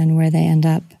through, and then where they end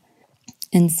up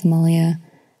in Somalia,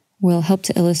 will help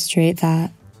to illustrate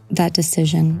that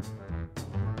decision.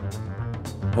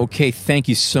 Okay, thank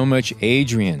you so much,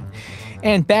 Adrian.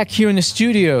 And back here in the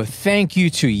studio, thank you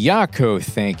to Jaco,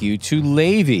 thank you to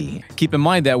Levi. Keep in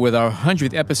mind that with our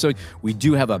 100th episode, we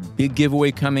do have a big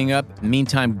giveaway coming up.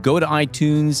 Meantime, go to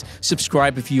iTunes,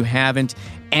 subscribe if you haven't.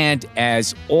 And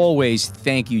as always,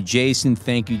 thank you, Jason,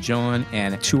 thank you, John,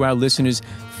 and to our listeners,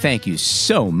 thank you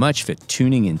so much for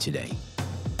tuning in today.